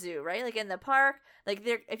in the zoo, right? Like in the park. Like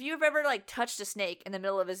if you've ever like touched a snake in the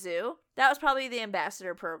middle of a zoo, that was probably the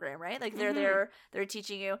ambassador program, right? Like they're there, they're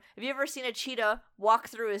teaching you. Have you ever seen a cheetah walk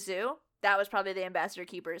through a zoo? That was probably the ambassador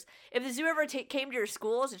keepers. If the zoo ever came to your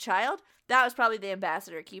school as a child, that was probably the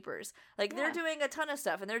ambassador keepers. Like they're doing a ton of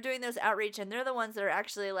stuff and they're doing those outreach and they're the ones that are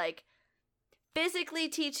actually like physically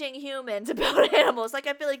teaching humans about animals. Like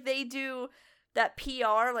I feel like they do that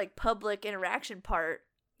PR, like public interaction part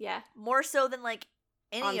Yeah. more so than like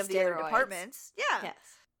any On of the other steroids. departments. Yeah. Yes.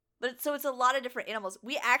 But so it's a lot of different animals.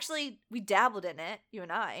 We dabbled in it, you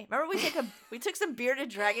and I. Remember we took some bearded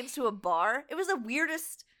dragons to a bar? It was the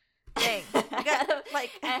weirdest thing. We got,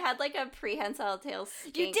 like I had like a prehensile tail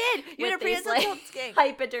skink. you did. You had a with these, prehensile tailed skink.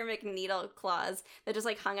 hypodermic needle claws that just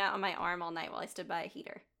like hung out on my arm all night while I stood by a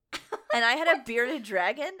heater. And I had a bearded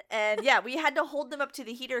dragon, and yeah, we had to hold them up to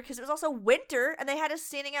the heater because it was also winter, and they had us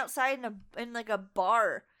standing outside in like a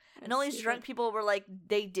bar, and all these drunk people were like,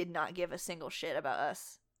 they did not give a single shit about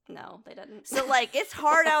us. No, they didn't. So like, it's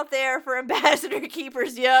hard out there for ambassador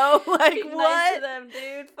keepers, yo. Like, Be what? nice to them,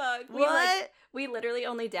 dude. Fuck. What? We literally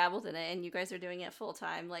only dabbled in it, and you guys are doing it full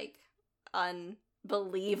time, like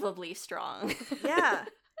unbelievably strong. Yeah.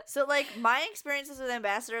 So, like, my experiences with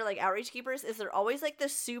ambassador, like, outreach keepers is they're always, like, the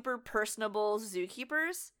super personable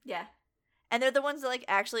zookeepers. Yeah. And they're the ones that, like,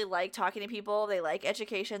 actually like talking to people. They like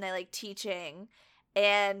education. They like teaching.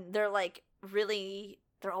 And they're, like, really,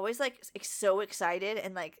 they're always, like, so excited.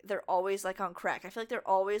 And, like, they're always, like, on crack. I feel like they're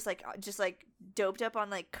always, like, just, like, doped up on,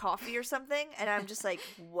 like, coffee or something. And I'm just like,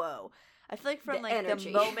 whoa. I feel like from, like, the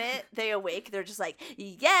moment they awake, they're just like,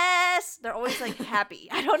 yes! They're always, like, happy.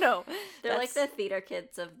 I don't know. They're like the theater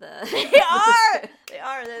kids of the... They are! They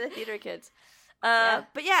are. They're the theater kids. Yeah.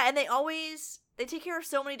 But yeah, and they take care of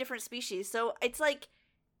so many different species. So it's like,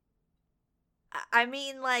 I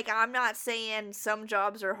mean, like, I'm not saying some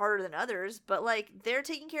jobs are harder than others, but, like, they're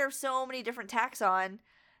taking care of so many different taxon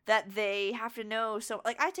that they have to know. So,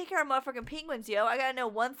 like, I take care of motherfucking penguins, yo. I gotta know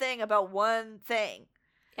one thing about one thing.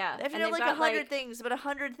 Yeah. They have to know, like, 100 things about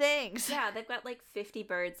 100 things. Yeah, they've got, like, 50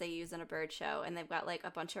 birds they use in a bird show, and they've got, like, a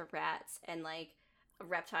bunch of rats and, like,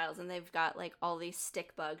 reptiles, and they've got, like, all these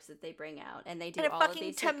stick bugs that they bring out, and they do all of these... And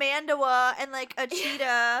a fucking tamandawa, and, like, a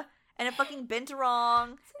cheetah, and a fucking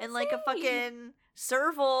binturong, and, like, a fucking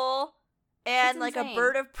serval, and, like, a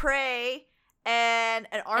bird of prey, and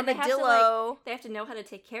an armadillo. They have to know how to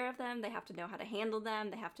take care of them. They have to know how to handle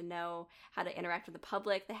them. They have to know how to interact with the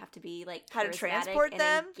public. They have to be, like, how to transport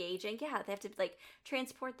them. Engaging. Yeah, they have to, like,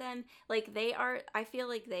 transport them. Like, I feel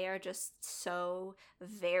like they are just so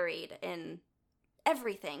varied in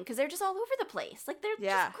everything because they're just all over the place. Like, they're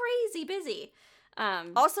just crazy busy.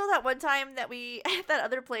 Also, that one time that we at that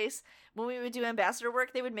other place when we would do ambassador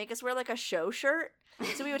work, they would make us wear, like, a show shirt.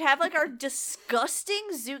 So we would have, like, our disgusting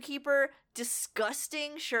zookeeper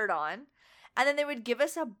disgusting shirt on, and then they would give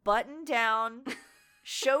us a button down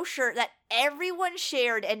show shirt that everyone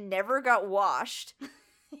shared and never got washed.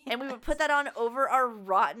 Yes. And we would put that on over our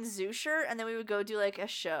rotten zoo shirt, and then we would go do, like, a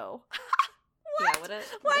show. What? Yeah,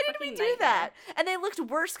 why did we do nightmare. That? And they looked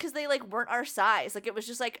worse because they, like, weren't our size. Like, it was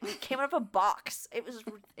just, like, it came out of a box. It was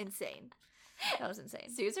insane. That was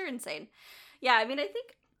insane. Zoos are insane. Yeah, I mean,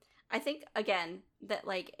 I think again that,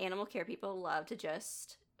 like, animal care people love to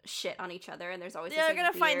just shit on each other, and there's always they're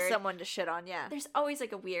gonna find someone to shit on. Yeah, there's always,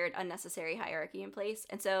 like, a weird unnecessary hierarchy in place,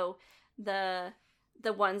 and so the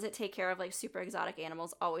ones that take care of, like, super exotic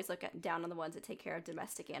animals always look down on the ones that take care of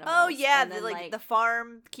domestic animals. Oh yeah, and then, like, the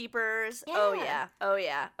farm keepers. Yeah. Oh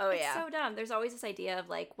yeah. It's so dumb. There's always this idea of,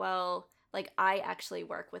 like, well, like, I actually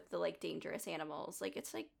work with the, like, dangerous animals. Like,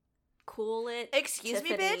 it's like, cool it. Excuse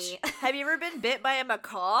Tiffany. me, bitch? Have you ever been bit by a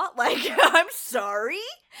macaw? Like, I'm sorry?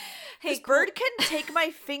 Hey, this bird can take my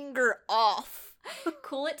finger off.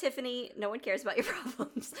 Cool it, Tiffany. No one cares about your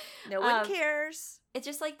problems. No one cares. It's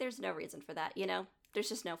just, like, there's no reason for that, you know? There's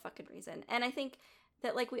just no fucking reason. And I think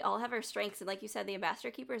that, like, we all have our strengths. And like you said, the ambassador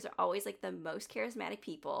keepers are always, like, the most charismatic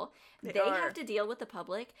people. They have to deal with the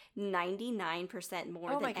public 99%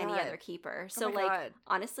 more than any other keeper. So, like,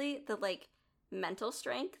 honestly, the, like, mental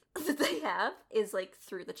strength that they have is, like,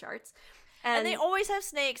 through the charts. And they always have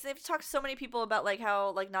snakes. They've talked to so many people about, like,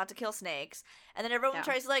 how, like, not to kill snakes. And then everyone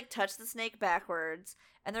tries to, like, touch the snake backwards.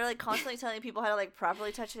 And they're, like, constantly telling people how to, like,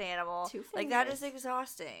 properly touch an animal. Like, that is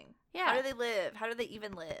exhausting. Yeah. How do they live? How do they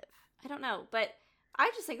even live? I don't know. But I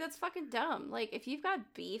just think that's fucking dumb. Like, if you've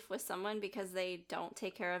got beef with someone because they don't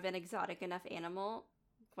take care of an exotic enough animal,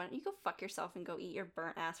 why don't you go fuck yourself and go eat your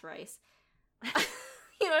burnt-ass rice? You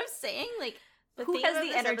know what I'm saying? Like, who has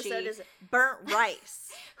the energy? Is burnt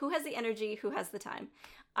rice. Who has the energy? Who has the time?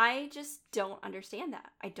 I just don't understand that.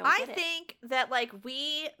 I don't get it. I think that, like,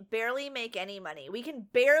 we barely make any money. We can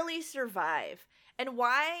barely survive. And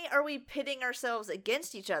why are we pitting ourselves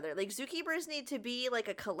against each other? Like, zookeepers need to be, like,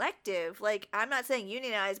 a collective. Like, I'm not saying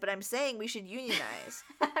unionize, but I'm saying we should unionize.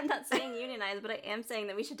 I'm not saying unionize, but I am saying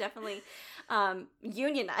that we should definitely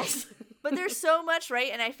unionize. But there's so much,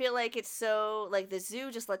 right? And I feel like it's so, like, the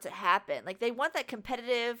zoo just lets it happen. Like, they want that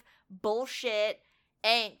competitive bullshit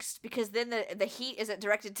angst because then the heat isn't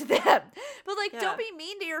directed to them. But, like, don't be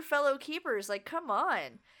mean to your fellow keepers. Like, come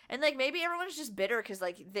on. And, like, maybe everyone's just bitter because,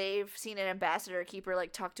 like, they've seen an ambassador keeper,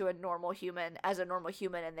 like, talk to a normal human as a normal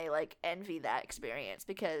human, and they, like, envy that experience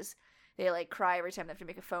because they, like, cry every time they have to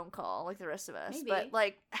make a phone call like the rest of us. Maybe. But,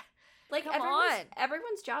 like come on.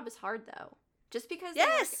 Everyone's job is hard, though. Just because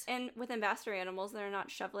Yes! they work with ambassador animals, they're not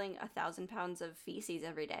shoveling 1,000 pounds of feces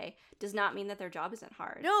every day, does not mean that their job isn't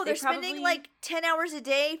hard. No, they're spending like 10 hours a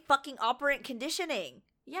day fucking operant conditioning.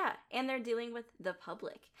 Yeah, and they're dealing with the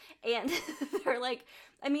public. And they're like,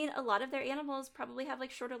 I mean, a lot of their animals probably have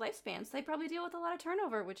like shorter lifespans. They probably deal with a lot of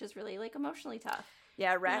turnover, which is really like emotionally tough.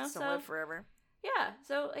 Yeah, rats don't live forever. Yeah,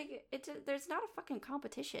 so like there's not a fucking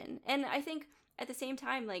competition. And I think at the same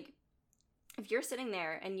time, like, if you're sitting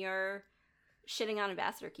there and you're shitting on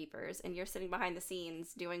ambassador keepers and you're sitting behind the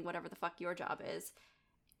scenes doing whatever the fuck your job is,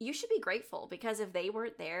 you should be grateful, because if they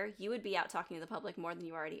weren't there, you would be out talking to the public more than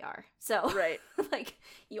you already are. So, right. like,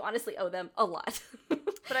 you honestly owe them a lot.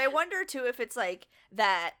 But I wonder, too, if it's like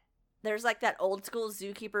that, there's like that old school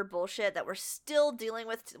zookeeper bullshit that we're still dealing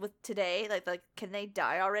with today. Like, can they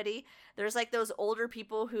die already? There's like those older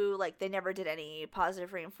people who, like, they never did any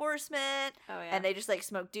positive reinforcement. Oh, yeah. And they just like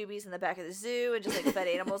smoked doobies in the back of the zoo and just like fed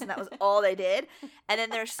animals, and that was all they did. And then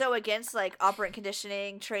they're so against like operant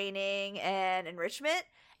conditioning, training, and enrichment.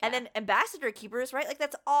 And then ambassador keepers, right? Like,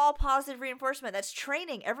 that's all positive reinforcement. That's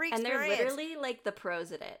training. Every experience. And they're literally like the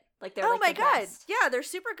pros at it. Like, they're oh like my the god, best. yeah, they're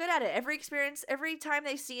super good at it. Every experience, every time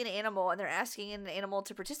they see an animal and they're asking an animal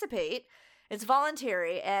to participate, it's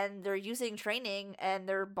voluntary, and they're using training and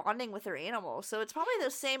they're bonding with their animal. So it's probably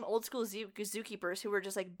those same old school zookeepers who were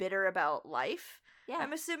just like bitter about life. Yeah,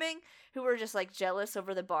 I'm assuming, who were just like jealous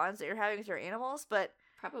over the bonds that you're having with your animals. But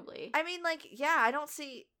probably, I mean, like, yeah,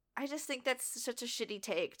 I just think that's such a shitty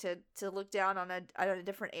take to look down on a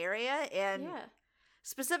different area, and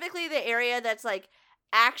specifically the area that's like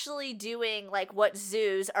actually doing like what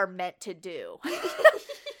zoos are meant to do.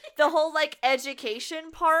 The whole like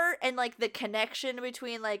education part and like the connection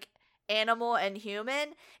between like animal and human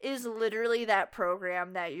is literally that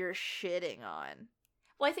program that you're shitting on.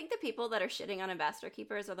 Well, I think the people that are shitting on ambassador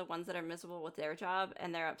keepers are the ones that are miserable with their job,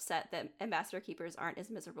 and they're upset that ambassador keepers aren't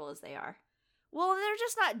as miserable as they are. Well, they're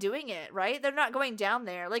just not doing it, right? They're not going down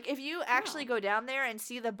there. Like, if you actually go down there and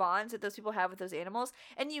see the bonds that those people have with those animals,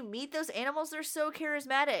 and you meet those animals, they're so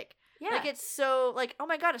charismatic. Yeah. Like, it's so, like, oh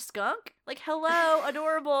my god, a skunk? Like, hello,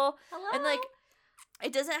 adorable. Hello. And, like,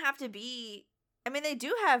 it doesn't have to be... I mean, they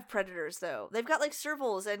do have predators, though. They've got, like,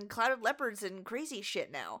 servals and clouded leopards and crazy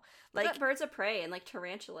shit now. Like, got birds of prey and, like,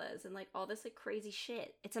 tarantulas and, like, all this, like, crazy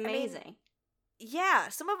shit. It's amazing. I mean, yeah,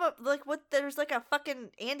 some of them, like, there's like a fucking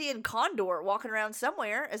Andean condor walking around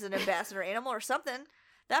somewhere as an ambassador animal or something.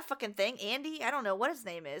 That fucking thing, Andy, I don't know what his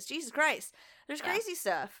name is. Jesus Christ. There's crazy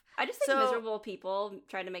stuff. I just think miserable people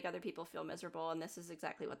trying to make other people feel miserable, and this is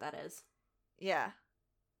exactly what that is. Yeah.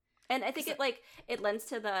 And I think it lends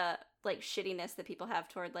to the, like, shittiness that people have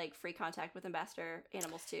toward, like, free contact with ambassador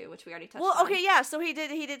animals, too, which we already touched on. Well, okay, yeah, so he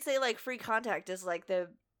did say, like, free contact is, like, the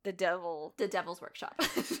devil. The devil's workshop.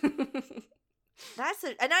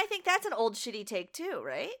 And I think that's an old shitty take too,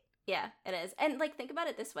 right? Yeah, it is. And like, think about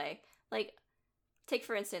it this way. Like, take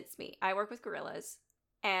for instance me. I work with gorillas,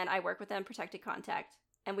 and I work with them protected contact,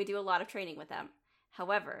 and we do a lot of training with them.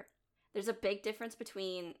 However, there's a big difference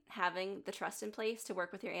between having the trust in place to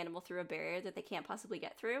work with your animal through a barrier that they can't possibly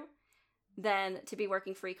get through, than to be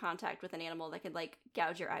working free contact with an animal that could, like,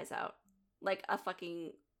 gouge your eyes out. Like a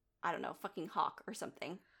fucking, I don't know, fucking hawk or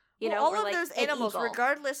something. You know, all or of like those animals,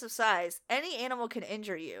 regardless of size, any animal can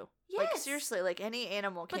injure you. Yes. Like, seriously, like, any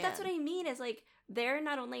animal can. But that's what I mean, is, like, they're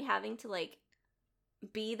not only having to, like,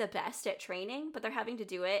 be the best at training, but they're having to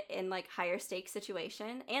do it in, like, higher stakes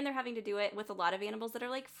situation, and they're having to do it with a lot of animals that are,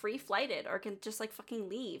 like, free-flighted or can just, like, fucking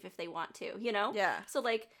leave if they want to, you know? Yeah. So,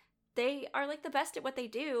 like, they are, like, the best at what they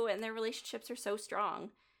do, and their relationships are so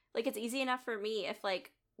strong. Like, it's easy enough for me if,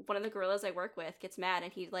 like, one of the gorillas I work with gets mad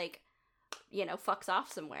and he, like, you know, fucks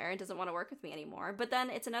off somewhere and doesn't want to work with me anymore. But then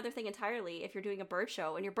it's another thing entirely if you're doing a bird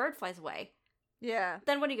show and your bird flies away. Yeah.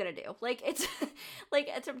 Then what are you gonna do? Like, it's like,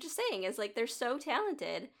 I'm just saying, is like, they're so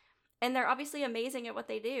talented and they're obviously amazing at what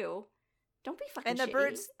they do. Don't be fucking shitty.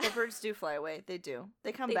 And the birds do fly away. They do.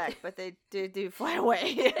 They come back, but they do fly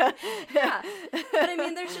away. Yeah. But I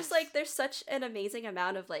mean, there's just like, there's such an amazing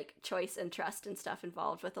amount of like choice and trust and stuff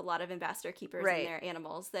involved with a lot of ambassador keepers and their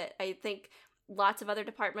animals that I think lots of other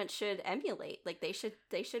departments should emulate. Like, they should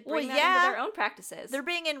bring that into their own practices. They're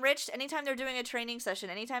being enriched anytime they're doing a training session,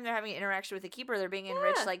 anytime they're having an interaction with a keeper, they're being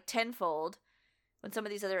enriched like tenfold. When some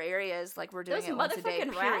of these other areas, like, we're doing it once a day,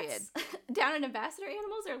 period. Rats down in ambassador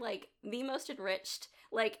animals are like the most enriched,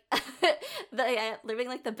 like living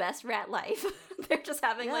like the best rat life. They're just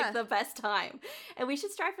having like the best time, and we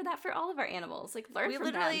should strive for that for all of our animals. Like, learn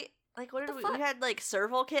from them. Like, what did we had like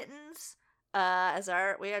serval kittens. We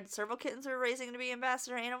had serval kittens we were raising to be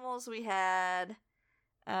ambassador animals. We had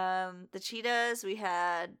the cheetahs. We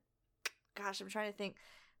had, gosh, I'm trying to think.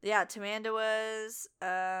 Yeah, Tamanda was,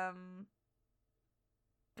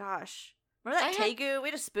 gosh. Remember that Tegu? We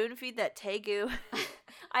had to spoon feed that Tegu.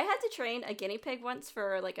 I had to train a guinea pig once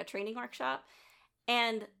for, like, a training workshop,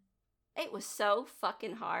 and it was so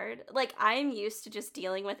fucking hard. Like, I'm used to just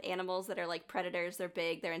dealing with animals that are, like, predators. They're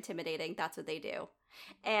big, they're intimidating, that's what they do.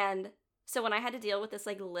 And so when I had to deal with this,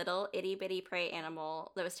 like, little itty-bitty prey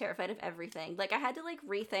animal that was terrified of everything, like, I had to, like,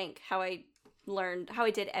 rethink how I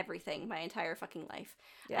did everything my entire fucking life.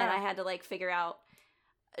 Yeah. And I had to, like, figure out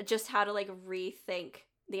just how to, like, rethink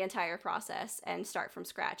the entire process and start from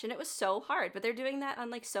scratch. And it was so hard, but they're doing that on,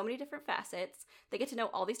 like, so many different facets. They get to know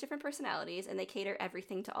all these different personalities, and they cater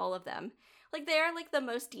everything to all of them. Like, they are, like, the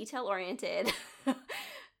most detail-oriented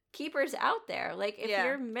keepers out there. Like, if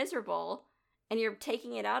you're miserable and you're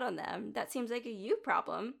taking it out on them, that seems like a you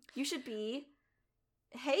problem. You should be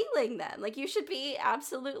hailing them. Like, you should be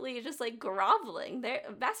absolutely just, like, groveling.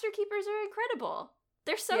 Master keepers are incredible.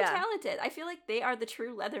 They're so talented. I feel like they are the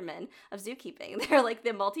true Leathermen of zookeeping. They're, like,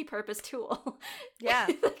 the multi-purpose tool. Yeah.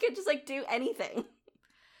 They could just, like, do anything.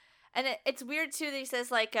 And it's weird, too, that he says,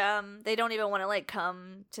 like, they don't even want to, like,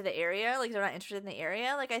 come to the area. Like, they're not interested in the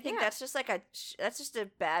area. Like, I think that's just, like, that's just a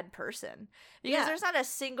bad person. Because there's not a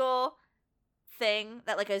single thing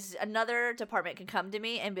that, like, another department can come to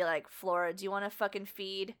me and be like, Flora, do you want to fucking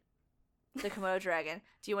feed the Komodo dragon?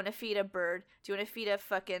 Do you want to feed a bird? Do you want to feed a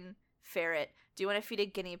fucking ferret? Do you want to feed a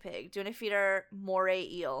guinea pig? Do you want to feed our moray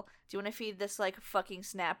eel? Do you want to feed this, like, fucking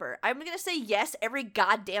snapper? I'm going to say yes every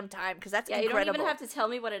goddamn time, because that's incredible. You don't even have to tell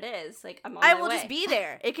me what it is. Like, I'm on my way. I will just be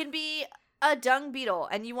there. It can be a dung beetle,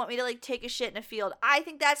 and you want me to, like, take a shit in a field. I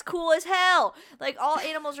think that's cool as hell. Like, all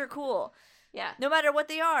animals are cool. Yeah. No matter what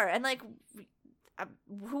they are. And, like,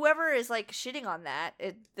 whoever is, like, shitting on that,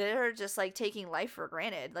 they're just, like, taking life for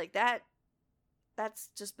granted. Like, that's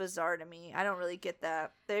just bizarre to me. I don't really get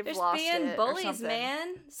that. They've lost it. They're being bullies,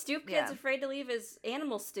 man. Stoop Kid's afraid to leave his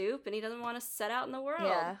animal stoop, and he doesn't want to set out in the world.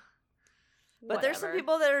 Yeah. But there's some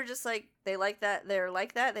people that are just like, they like that. They're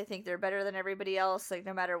like that. They think they're better than everybody else, like,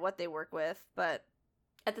 no matter what they work with. But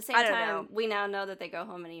at the same time, we now know that they go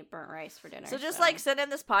home and eat burnt rice for dinner. So just, like, send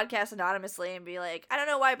in this podcast anonymously and be like, I don't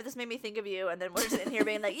know why, but this made me think of you. And then we're just in here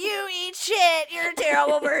being like, you eat shit. You're a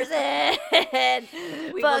terrible person.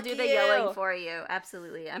 We will do the yelling for you.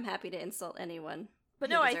 Absolutely. I'm happy to insult anyone.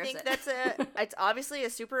 But no, I think it's obviously a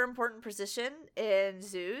super important position in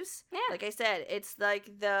zoos. Yeah. Like I said, it's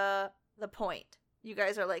like the point. You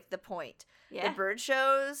guys are like the point. Yeah. The bird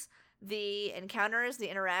shows, the encounters, the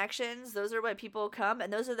interactions, those are what people come,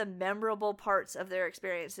 and those are the memorable parts of their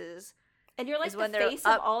experiences. And you're like the face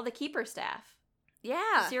of all the keeper staff.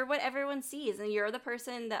 Yeah. So you're what everyone sees, and you're the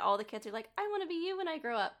person that all the kids are like, I want to be you when I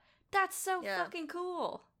grow up. That's so fucking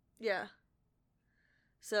cool. Yeah.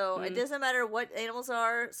 So it doesn't matter what animals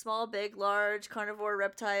are, small, big, large, carnivore,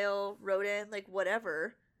 reptile, rodent, like,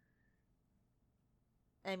 whatever.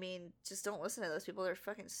 I mean, just don't listen to those people. They're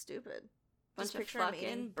fucking stupid. Bunch of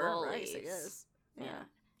fucking burnt rice, I guess. Yeah.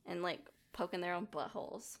 And, like, poking their own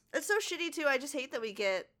buttholes. It's so shitty, too. I just hate that we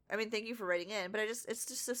get... I mean, thank you for writing in, but it's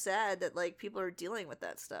just so sad that, like, people are dealing with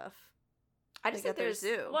that stuff. I just think there's...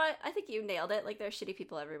 Well, I think you nailed it. Like, there's shitty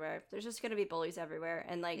people everywhere. There's just gonna be bullies everywhere.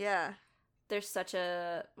 And, like... Yeah. There's such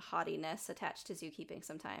a haughtiness attached to zookeeping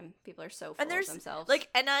sometimes. People are so full of themselves. Like,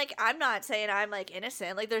 and, like, I'm not saying I'm, like,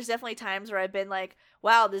 innocent. Like, there's definitely times where I've been like,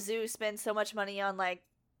 wow, the zoo spends so much money on, like,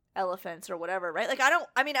 elephants or whatever, right? Like,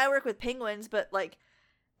 I work with penguins, but, like,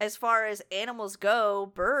 as far as animals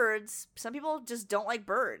go, birds, some people just don't like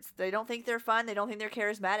birds. They don't think they're fun. They don't think they're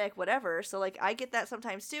charismatic, whatever. So, like, I get that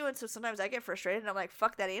sometimes, too. And so sometimes I get frustrated and I'm like,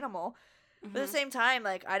 fuck that animal. Mm-hmm. But at the same time,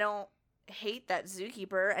 like, I don't hate that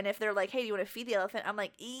zookeeper, and if they're like, hey, do you want to feed the elephant? I'm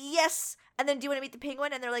like, yes. And then, do you want to meet the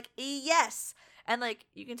penguin? And they're like, yes. And, like,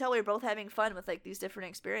 you can tell we're both having fun with, like, these different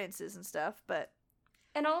experiences and stuff. But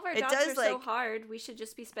and all of our jobs are so hard. We should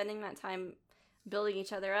just be spending that time building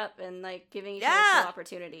each other up and, like, giving each other cool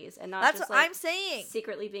opportunities, and not just, like, I'm saying,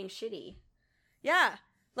 secretly being shitty. Yeah,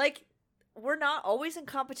 like, we're not always in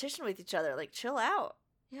competition with each other. Like, chill out.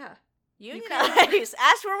 Yeah, unionize.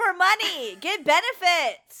 Ask for more money. Get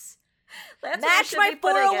benefits. Match my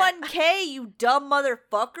 401k, you dumb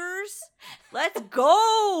motherfuckers. Let's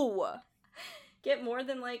go. Get more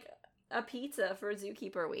than, like, a pizza for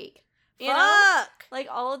Zookeeper Week. You know? Like,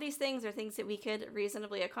 all of these things are things that we could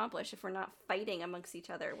reasonably accomplish if we're not fighting amongst each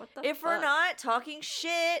other. What the If we're not talking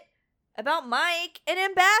shit about Mike and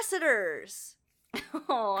ambassadors.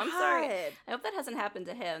 Oh, I'm sorry. I hope that hasn't happened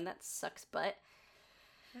to him. That sucks butt.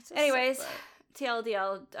 Anyways,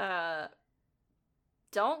 TLDL,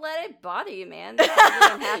 don't let it bother you, man. They're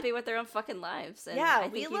probably unhappy with their own fucking lives. And I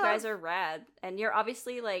think you guys are rad. And you're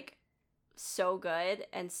obviously, like, so good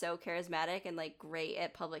and so charismatic and like great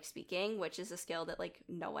at public speaking, which is a skill that like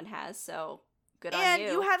no one has. So good on you.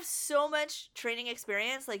 And you have so much training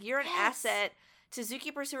experience. Like, you're an asset to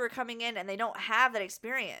zookeepers who are coming in and they don't have that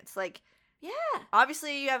experience. Like, yeah,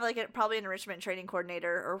 obviously you have like probably an enrichment training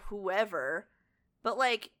coordinator or whoever, but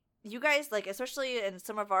like you guys, like especially in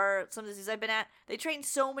some of the zoos I've been at, they train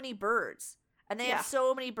so many birds and they have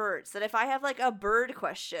so many birds that if I have like a bird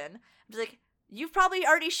question, I'm just like, you've probably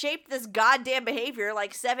already shaped this goddamn behavior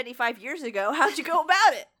like 75 years ago. How'd you go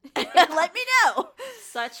about it? Let me know.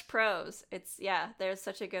 Such pros. There's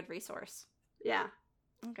such a good resource. Yeah.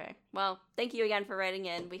 Okay. Well, thank you again for writing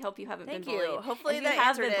in. We hope you haven't been bullied. Thank you. Hopefully if that you have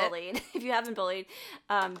answered been it. bullied, if you have been bullied,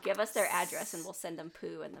 give us their address and we'll send them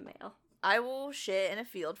poo in the mail. I will shit in a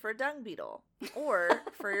field for a dung beetle or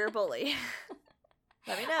for your bully.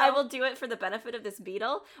 Let me know. I will do it for the benefit of this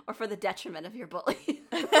beetle or for the detriment of your bully.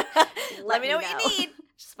 Let me know what you need.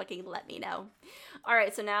 Just fucking let me know. All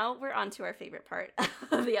right, so now we're on to our favorite part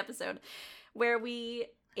of the episode where we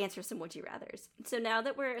answer some would you rathers. So now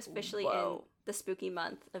that we're officially in the spooky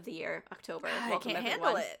month of the year, October, I can't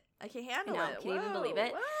handle it. I can't handle it. Can you even believe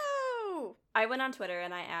it? Whoa. I went on Twitter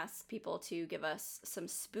and I asked people to give us some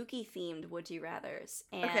spooky themed would you rathers.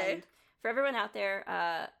 And for everyone out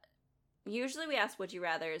there, usually we ask would you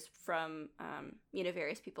rathers from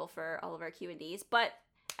various people for all of our Q&Ds, but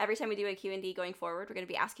every time we do a Q&D going forward, we're going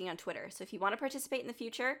to be asking on Twitter. So if you want to participate in the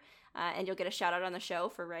future, and you'll get a shout out on the show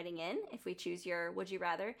for writing in, if we choose your would you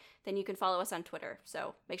rather, then you can follow us on Twitter.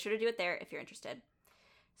 So make sure to do it there if you're interested.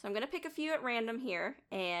 So I'm going to pick a few at random here,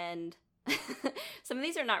 and some of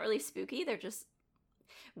these are not really spooky. They're just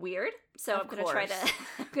weird. So I'm going to try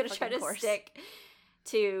to stick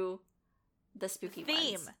to the spooky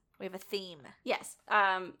theme. ones. We have a theme. Yes.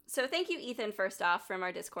 So thank you, Ethan, first off, from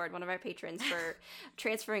our Discord, one of our patrons, for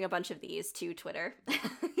transferring a bunch of these to Twitter.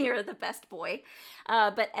 You're the best boy.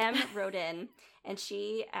 But M wrote in, and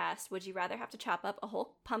she asked, would you rather have to chop up a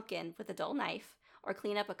whole pumpkin with a dull knife or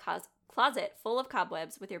clean up a closet full of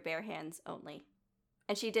cobwebs with your bare hands only?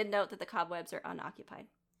 And she did note that the cobwebs are unoccupied.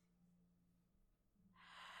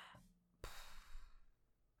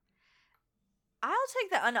 I'll take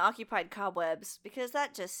the unoccupied cobwebs because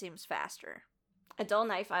that just seems faster. A dull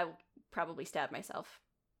knife, I will probably stab myself.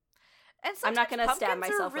 And I'm not going to stab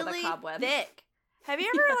myself really with a cobweb. Thick. Have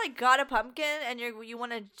you ever got a pumpkin and you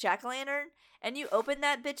want a jack-o'-lantern and you open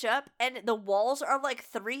that bitch up and the walls are like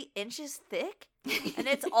 3 inches thick and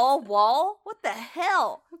it's all wall? What the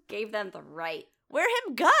hell? Gave them the right. Wear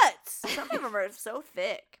him guts. Some of them are so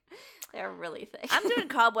thick. They're really thick. I'm doing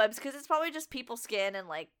cobwebs because it's probably just people skin and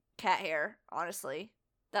like cat hair, honestly.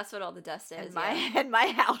 That's what all the dust is. In my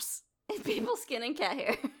house. People skin and cat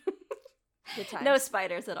hair. Good times. No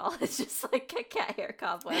spiders at all. It's just like a cat hair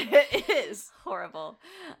cobweb. It is. Horrible.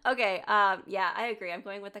 Okay, I agree. I'm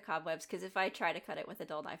going with the cobwebs because if I try to cut it with a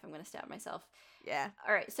dull knife, I'm going to stab myself. Yeah.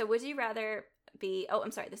 All right, so would you rather be... Oh,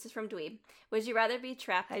 I'm sorry, this is from Dweeb. Would you rather be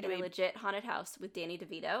trapped in a legit haunted house with Danny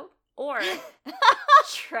DeVito or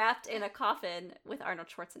trapped in a coffin with Arnold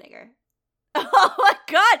Schwarzenegger? Oh my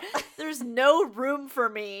god! There's no room for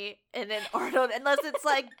me in an Arnold unless it's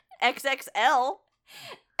like XXL.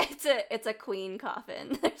 It's a queen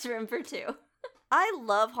coffin. There's room for 2. I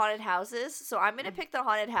love haunted houses, so I'm gonna pick the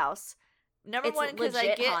haunted house. Number one, because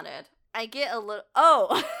haunted. I get a little.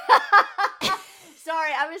 Oh,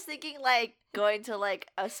 sorry. I was thinking like going to like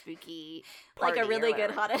a spooky, like a really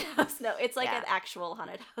good haunted house. No, it's like an actual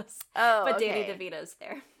haunted house. Oh, but Danny DeVito's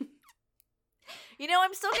there. You know,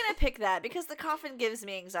 I'm still gonna pick that because the coffin gives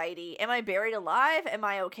me anxiety. Am I buried alive? Am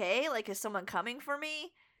I okay? Like, is someone coming for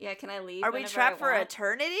me? Yeah, can I leave? Are we trapped for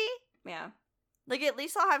eternity? Yeah. Like, at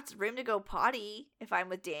least I'll have room to go potty if I'm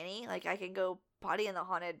with Danny. Like, I can go potty in the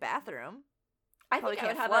haunted bathroom. I think I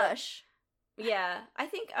would have flush. Yeah, I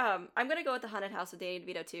think I'm gonna go with the haunted house with Danny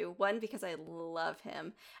DeVito too. 1, because I love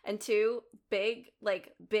him, and 2, big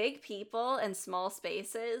people and small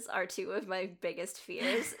spaces are 2 of my biggest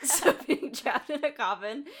fears. So being trapped in a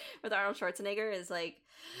coffin with Arnold Schwarzenegger is like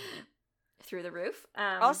through the roof.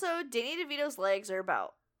 Also, Danny DeVito's legs are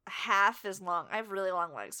about half as long. I have really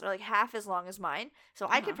long legs. They're like half as long as mine, so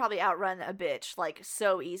I could probably outrun a bitch like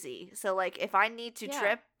so easy. So like if I need to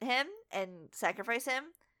trip him and sacrifice him,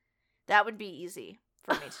 that would be easy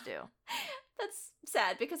for me to do. That's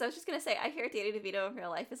sad because I was just gonna say I hear Danny DeVito in real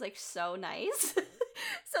life is like so nice.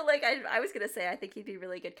 So like I was gonna say I think he'd be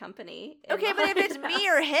really good company. Okay, but if it's me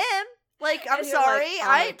or him, like I'm sorry,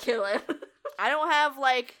 I kill him. I don't have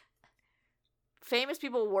like famous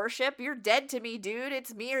people worship. You're dead to me, dude.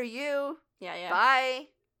 It's me or you. Yeah. Bye.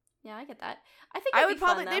 Yeah, I get that. I think I it'd would be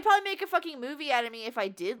probably, fun, they'd though. probably make a fucking movie out of me if I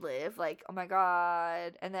did live. Like, oh my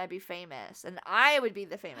god. And then I'd be famous. And I would be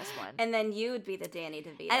the famous one. And then you would be the Danny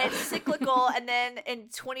DeVito. And it's cyclical. And then in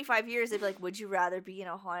 25 years, they'd be like, would you rather be in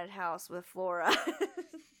a haunted house with Flora?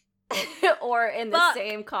 Or in the Fuck.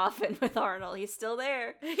 same coffin with Arnold. He's still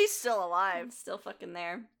there. He's still alive. I'm still fucking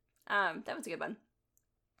there. That was a good one.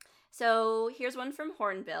 So here's one from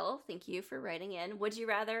Hornbill. Thank you for writing in. Would you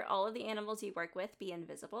rather all of the animals you work with be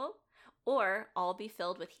invisible, or all be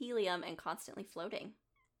filled with helium and constantly floating?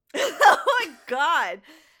 Oh my god.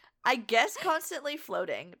 I guess constantly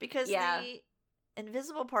floating, because the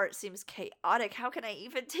invisible part seems chaotic. How can I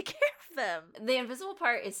even take care of them? The invisible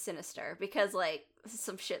part is sinister because, like,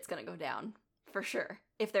 some shit's gonna go down for sure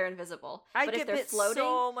if they're invisible. I but get if they're bit floating,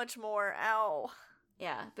 so much more. Ow.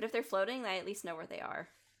 yeah. But if they're floating, I at least know where they are.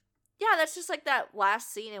 Yeah, that's just like that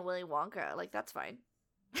last scene in Willy Wonka. Like, that's fine.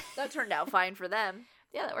 That turned out fine for them.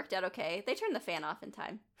 Yeah, that worked out okay. They turned the fan off in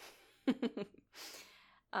time.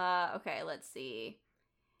 Okay, let's see.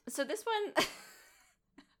 So this one,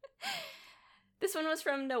 this one was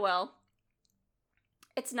from Noel.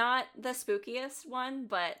 It's not the spookiest one,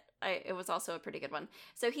 but it was also a pretty good one.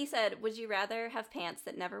 So he said, would you rather have pants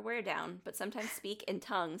that never wear down, but sometimes speak in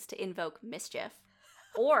tongues to invoke mischief,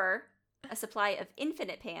 or a supply of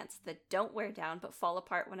infinite pants that don't wear down but fall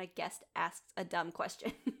apart when a guest asks a dumb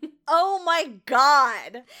question? Oh my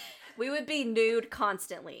god. We would be nude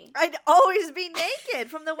constantly. I'd always be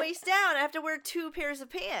naked from the waist down. I'd have to wear 2 pairs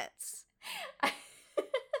of pants.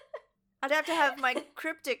 I'd have to have my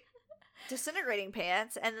cryptic disintegrating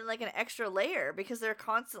pants and then like an extra layer because they're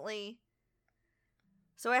constantly...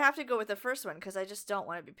 So I have to go with the first one because I just don't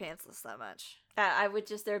want to be pantsless that much. I would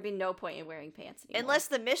just, there'd be no point in wearing pants anymore. Unless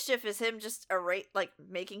the mischief is him just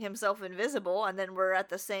making himself invisible, and then we're at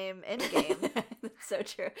the same end game. That's so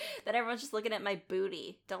true. Then everyone's just looking at my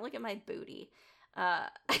booty. Don't look at my booty.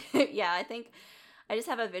 Yeah, I think I just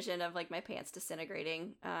have a vision of like my pants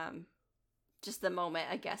disintegrating. Just the moment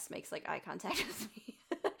a guest makes like eye contact with me.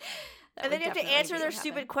 And then you have to answer their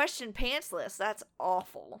stupid question pantsless. That's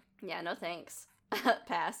awful. Yeah, no thanks.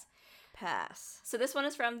 Pass. Pass. So this one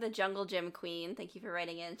is from the Jungle Gym Queen. Thank you for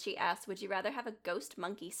writing in. She asks, would you rather have a ghost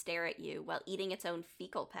monkey stare at you while eating its own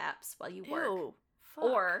fecal paps while you work? Ew, fuck.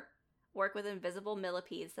 Or work with invisible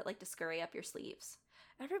millipedes that like to scurry up your sleeves?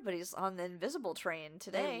 Everybody's on the invisible train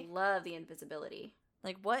today. I love the invisibility.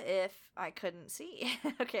 Like, what if I couldn't see?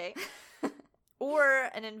 Okay. Or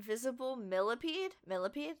an invisible millipede?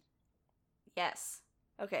 Millipede? Yes.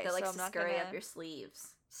 Okay, That so likes I'm to not scurry gonna... up your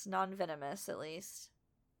sleeves. It's non-venomous, at least.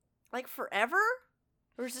 Like, forever?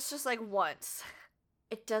 Or is this just, like, once?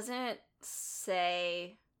 It doesn't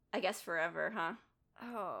say, I guess, forever, huh?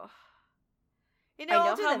 Oh. You I know, know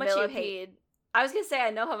I'll do how the much you millipede. hate- I was gonna say,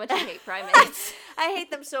 I know how much you hate primates. I hate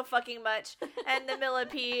them so fucking much. And the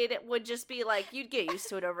millipede would just be like, you'd get used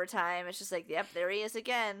to it over time. It's just like, yep, there he is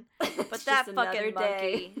again. But It's that just fucking another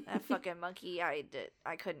day. monkey,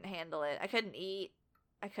 I couldn't handle it. I couldn't eat.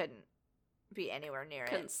 I couldn't be anywhere near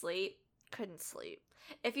Couldn't it. sleep. Couldn't sleep.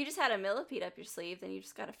 If you just had a millipede up your sleeve, then you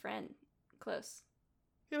just got a friend. Close.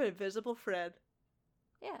 You have an invisible friend.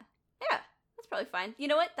 Yeah. Yeah. That's probably fine. You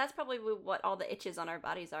know what? That's probably what all the itches on our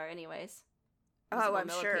bodies are anyways. Oh, Invisible I'm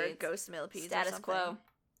sure. millipedes. Ghost millipedes. Status or something. quo.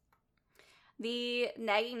 The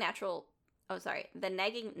nagging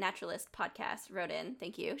naturalist podcast wrote in.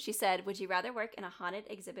 Thank you. She said, would you rather work in a haunted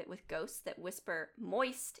exhibit with ghosts that whisper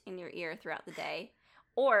moist in your ear throughout the day,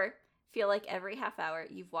 or feel like every half hour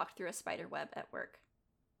you've walked through a spider web at work?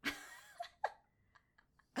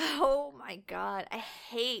 Oh my god. I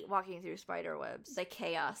hate walking through spider webs. The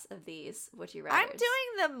chaos of these would you rather. I'm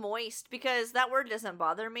doing the moist because that word doesn't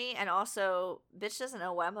bother me, and also, bitch doesn't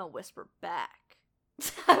know what I'm gonna whisper back.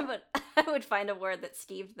 I would find a word that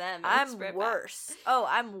skeeved them. And I'm whisper it back. worse. Oh,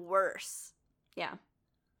 I'm worse. Yeah.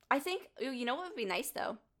 I think, you know what would be nice,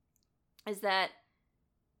 though? Is that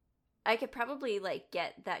I could probably, like,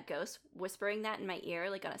 get that ghost whispering that in my ear,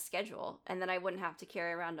 like, on a schedule, and then I wouldn't have to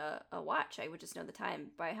carry around a watch. I would just know the time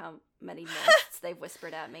by how many moists they've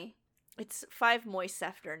whispered at me. It's 5 moist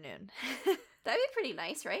afternoon. That'd be pretty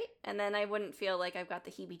nice, right? And then I wouldn't feel like I've got the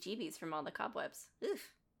heebie-jeebies from all the cobwebs.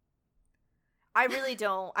 Oof. I really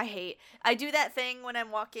don't. I do that thing when I'm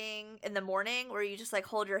walking in the morning where you just, like,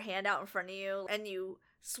 hold your hand out in front of you and you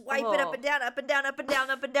swipe it up and down, up and down, up and down,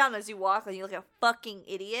 up and down as you walk, and you look like a fucking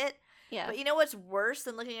idiot. Yeah. But you know what's worse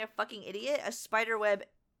than looking like a fucking idiot? A spider web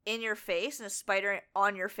in your face and a spider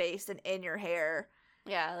on your face and in your hair.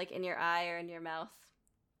 Yeah, like in your eye or in your mouth.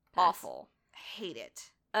 Pass. Awful. Hate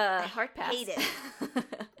it. Hard pass. hate it.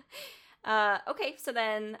 Okay, so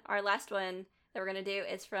then our last one that we're going to do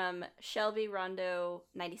is from Shelby Rondo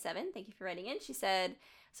 97. Thank you for writing in. She said,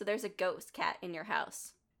 so there's a ghost cat in your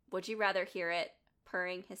house. Would you rather hear it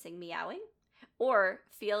purring, hissing, meowing, or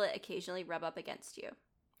feel it occasionally rub up against you?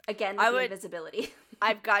 Again, with the invisibility.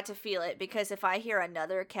 I've got to feel it, because if I hear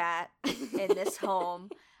another cat in this home,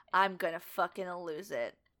 I'm gonna fucking lose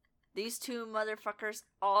it. These two motherfuckers,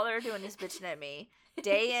 all they're doing is bitching at me.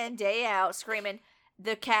 Day in, day out, screaming.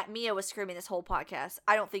 The cat Mia was screaming this whole podcast.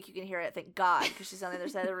 I don't think you can hear it, thank God, because she's on the other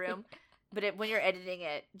side of the room. But when you're editing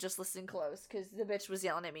it, just listen close, because the bitch was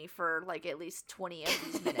yelling at me for like at least 20 of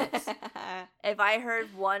these minutes. If I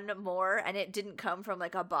heard one more and it didn't come from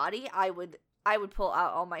like a body, I would pull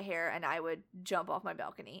out all my hair and I would jump off my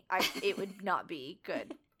balcony. It would not be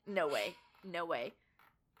good. No way. No way.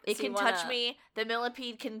 It can touch me. The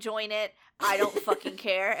millipede can join it. I don't fucking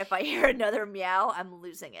care. If I hear another meow, I'm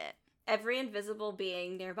losing it. Every invisible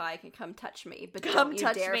being nearby can come touch me, but don't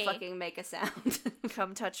you dare fucking make a sound.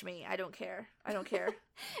 Come touch me. I don't care. I don't care.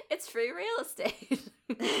 It's free real estate.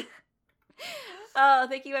 Oh,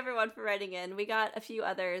 thank you everyone for writing in. We got a few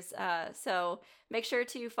others, so make sure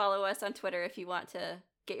to follow us on Twitter if you want to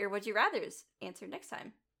get your Would You Rathers answered next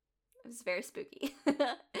time. It was very spooky.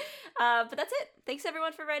 But that's it. Thanks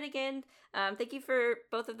everyone for writing in. Thank you for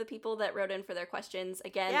both of the people that wrote in for their questions.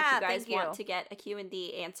 Again, if you guys want to get a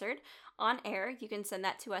Q&D answered on air, you can send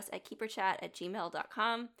that to us at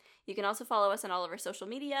keeperchat@gmail.com. You can also follow us on all of our social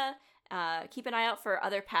media. Keep an eye out for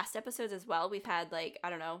other past episodes as well. We've had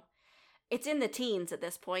it's in the teens at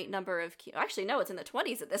this point, it's in the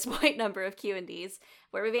 20s at this point, number of Q&Ds,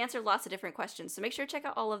 where we've answered lots of different questions. So make sure to check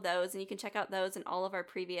out all of those, and you can check out those and all of our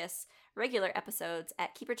previous regular episodes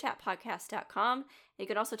at keeperchatpodcast.com. You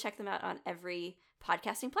can also check them out on every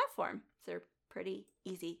podcasting platform. So they're pretty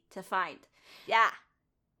easy to find. Yeah,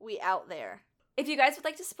 we out there. If you guys would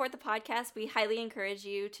like to support the podcast, we highly encourage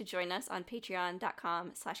you to join us on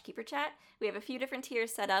patreon.com/keeperchat. We have a few different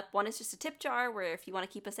tiers set up. One is just a tip jar, where if you want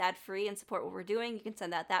to keep us ad-free and support what we're doing, you can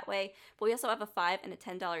send that way. But we also have a $5 and a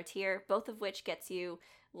 $10 tier, both of which gets you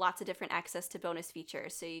lots of different access to bonus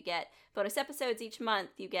features. So you get bonus episodes each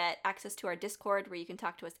month. You get access to our Discord, where you can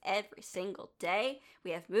talk to us every single day.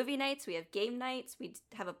 We have movie nights. We have game nights. We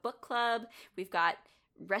have a book club. We've got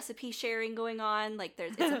recipe sharing going on.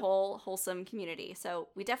 It's a whole wholesome community. So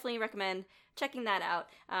we definitely recommend checking that out.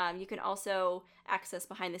 You can also access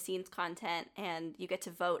behind the scenes content, and you get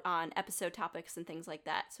to vote on episode topics and things like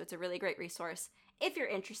that. So it's a really great resource. If you're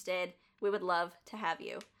interested, we would love to have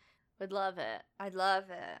you. Would love it. I'd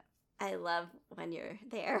love it. I love when you're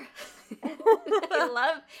there. I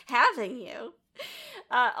love having you.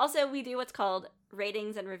 Also, we do what's called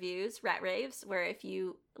ratings and reviews, Rat Raves, where if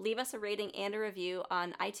you leave us a rating and a review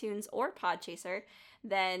on iTunes or Podchaser,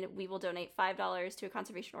 then we will donate $5 to a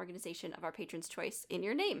conservation organization of our patron's choice in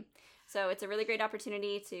your name. So it's a really great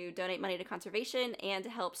opportunity to donate money to conservation and to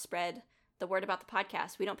help spread the word about the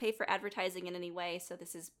podcast. We don't pay for advertising in any way, so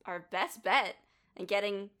this is our best bet in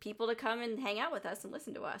getting people to come and hang out with us and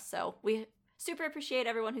listen to us. So we super appreciate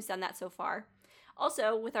everyone who's done that so far.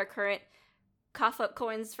 Also, with our current cough up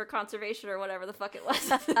coins for conservation, or whatever the fuck it was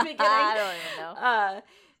at the beginning. I don't even know.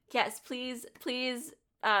 Yes, please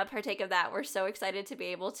partake of that. We're so excited to be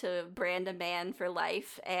able to brand a man for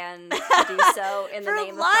life and do so in the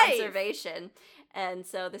name of conservation. And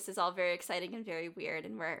so this is all very exciting and very weird,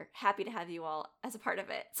 and we're happy to have you all as a part of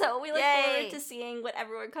it. So we look forward to seeing what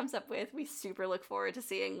everyone comes up with. We super look forward to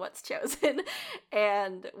seeing what's chosen,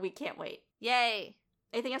 and we can't wait. Yay.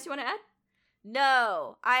 Anything else you want to add?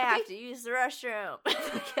 No, I have to use the restroom.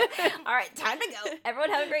 All right, time to go.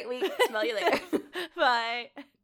 Everyone have a great week. Smell you later. Bye.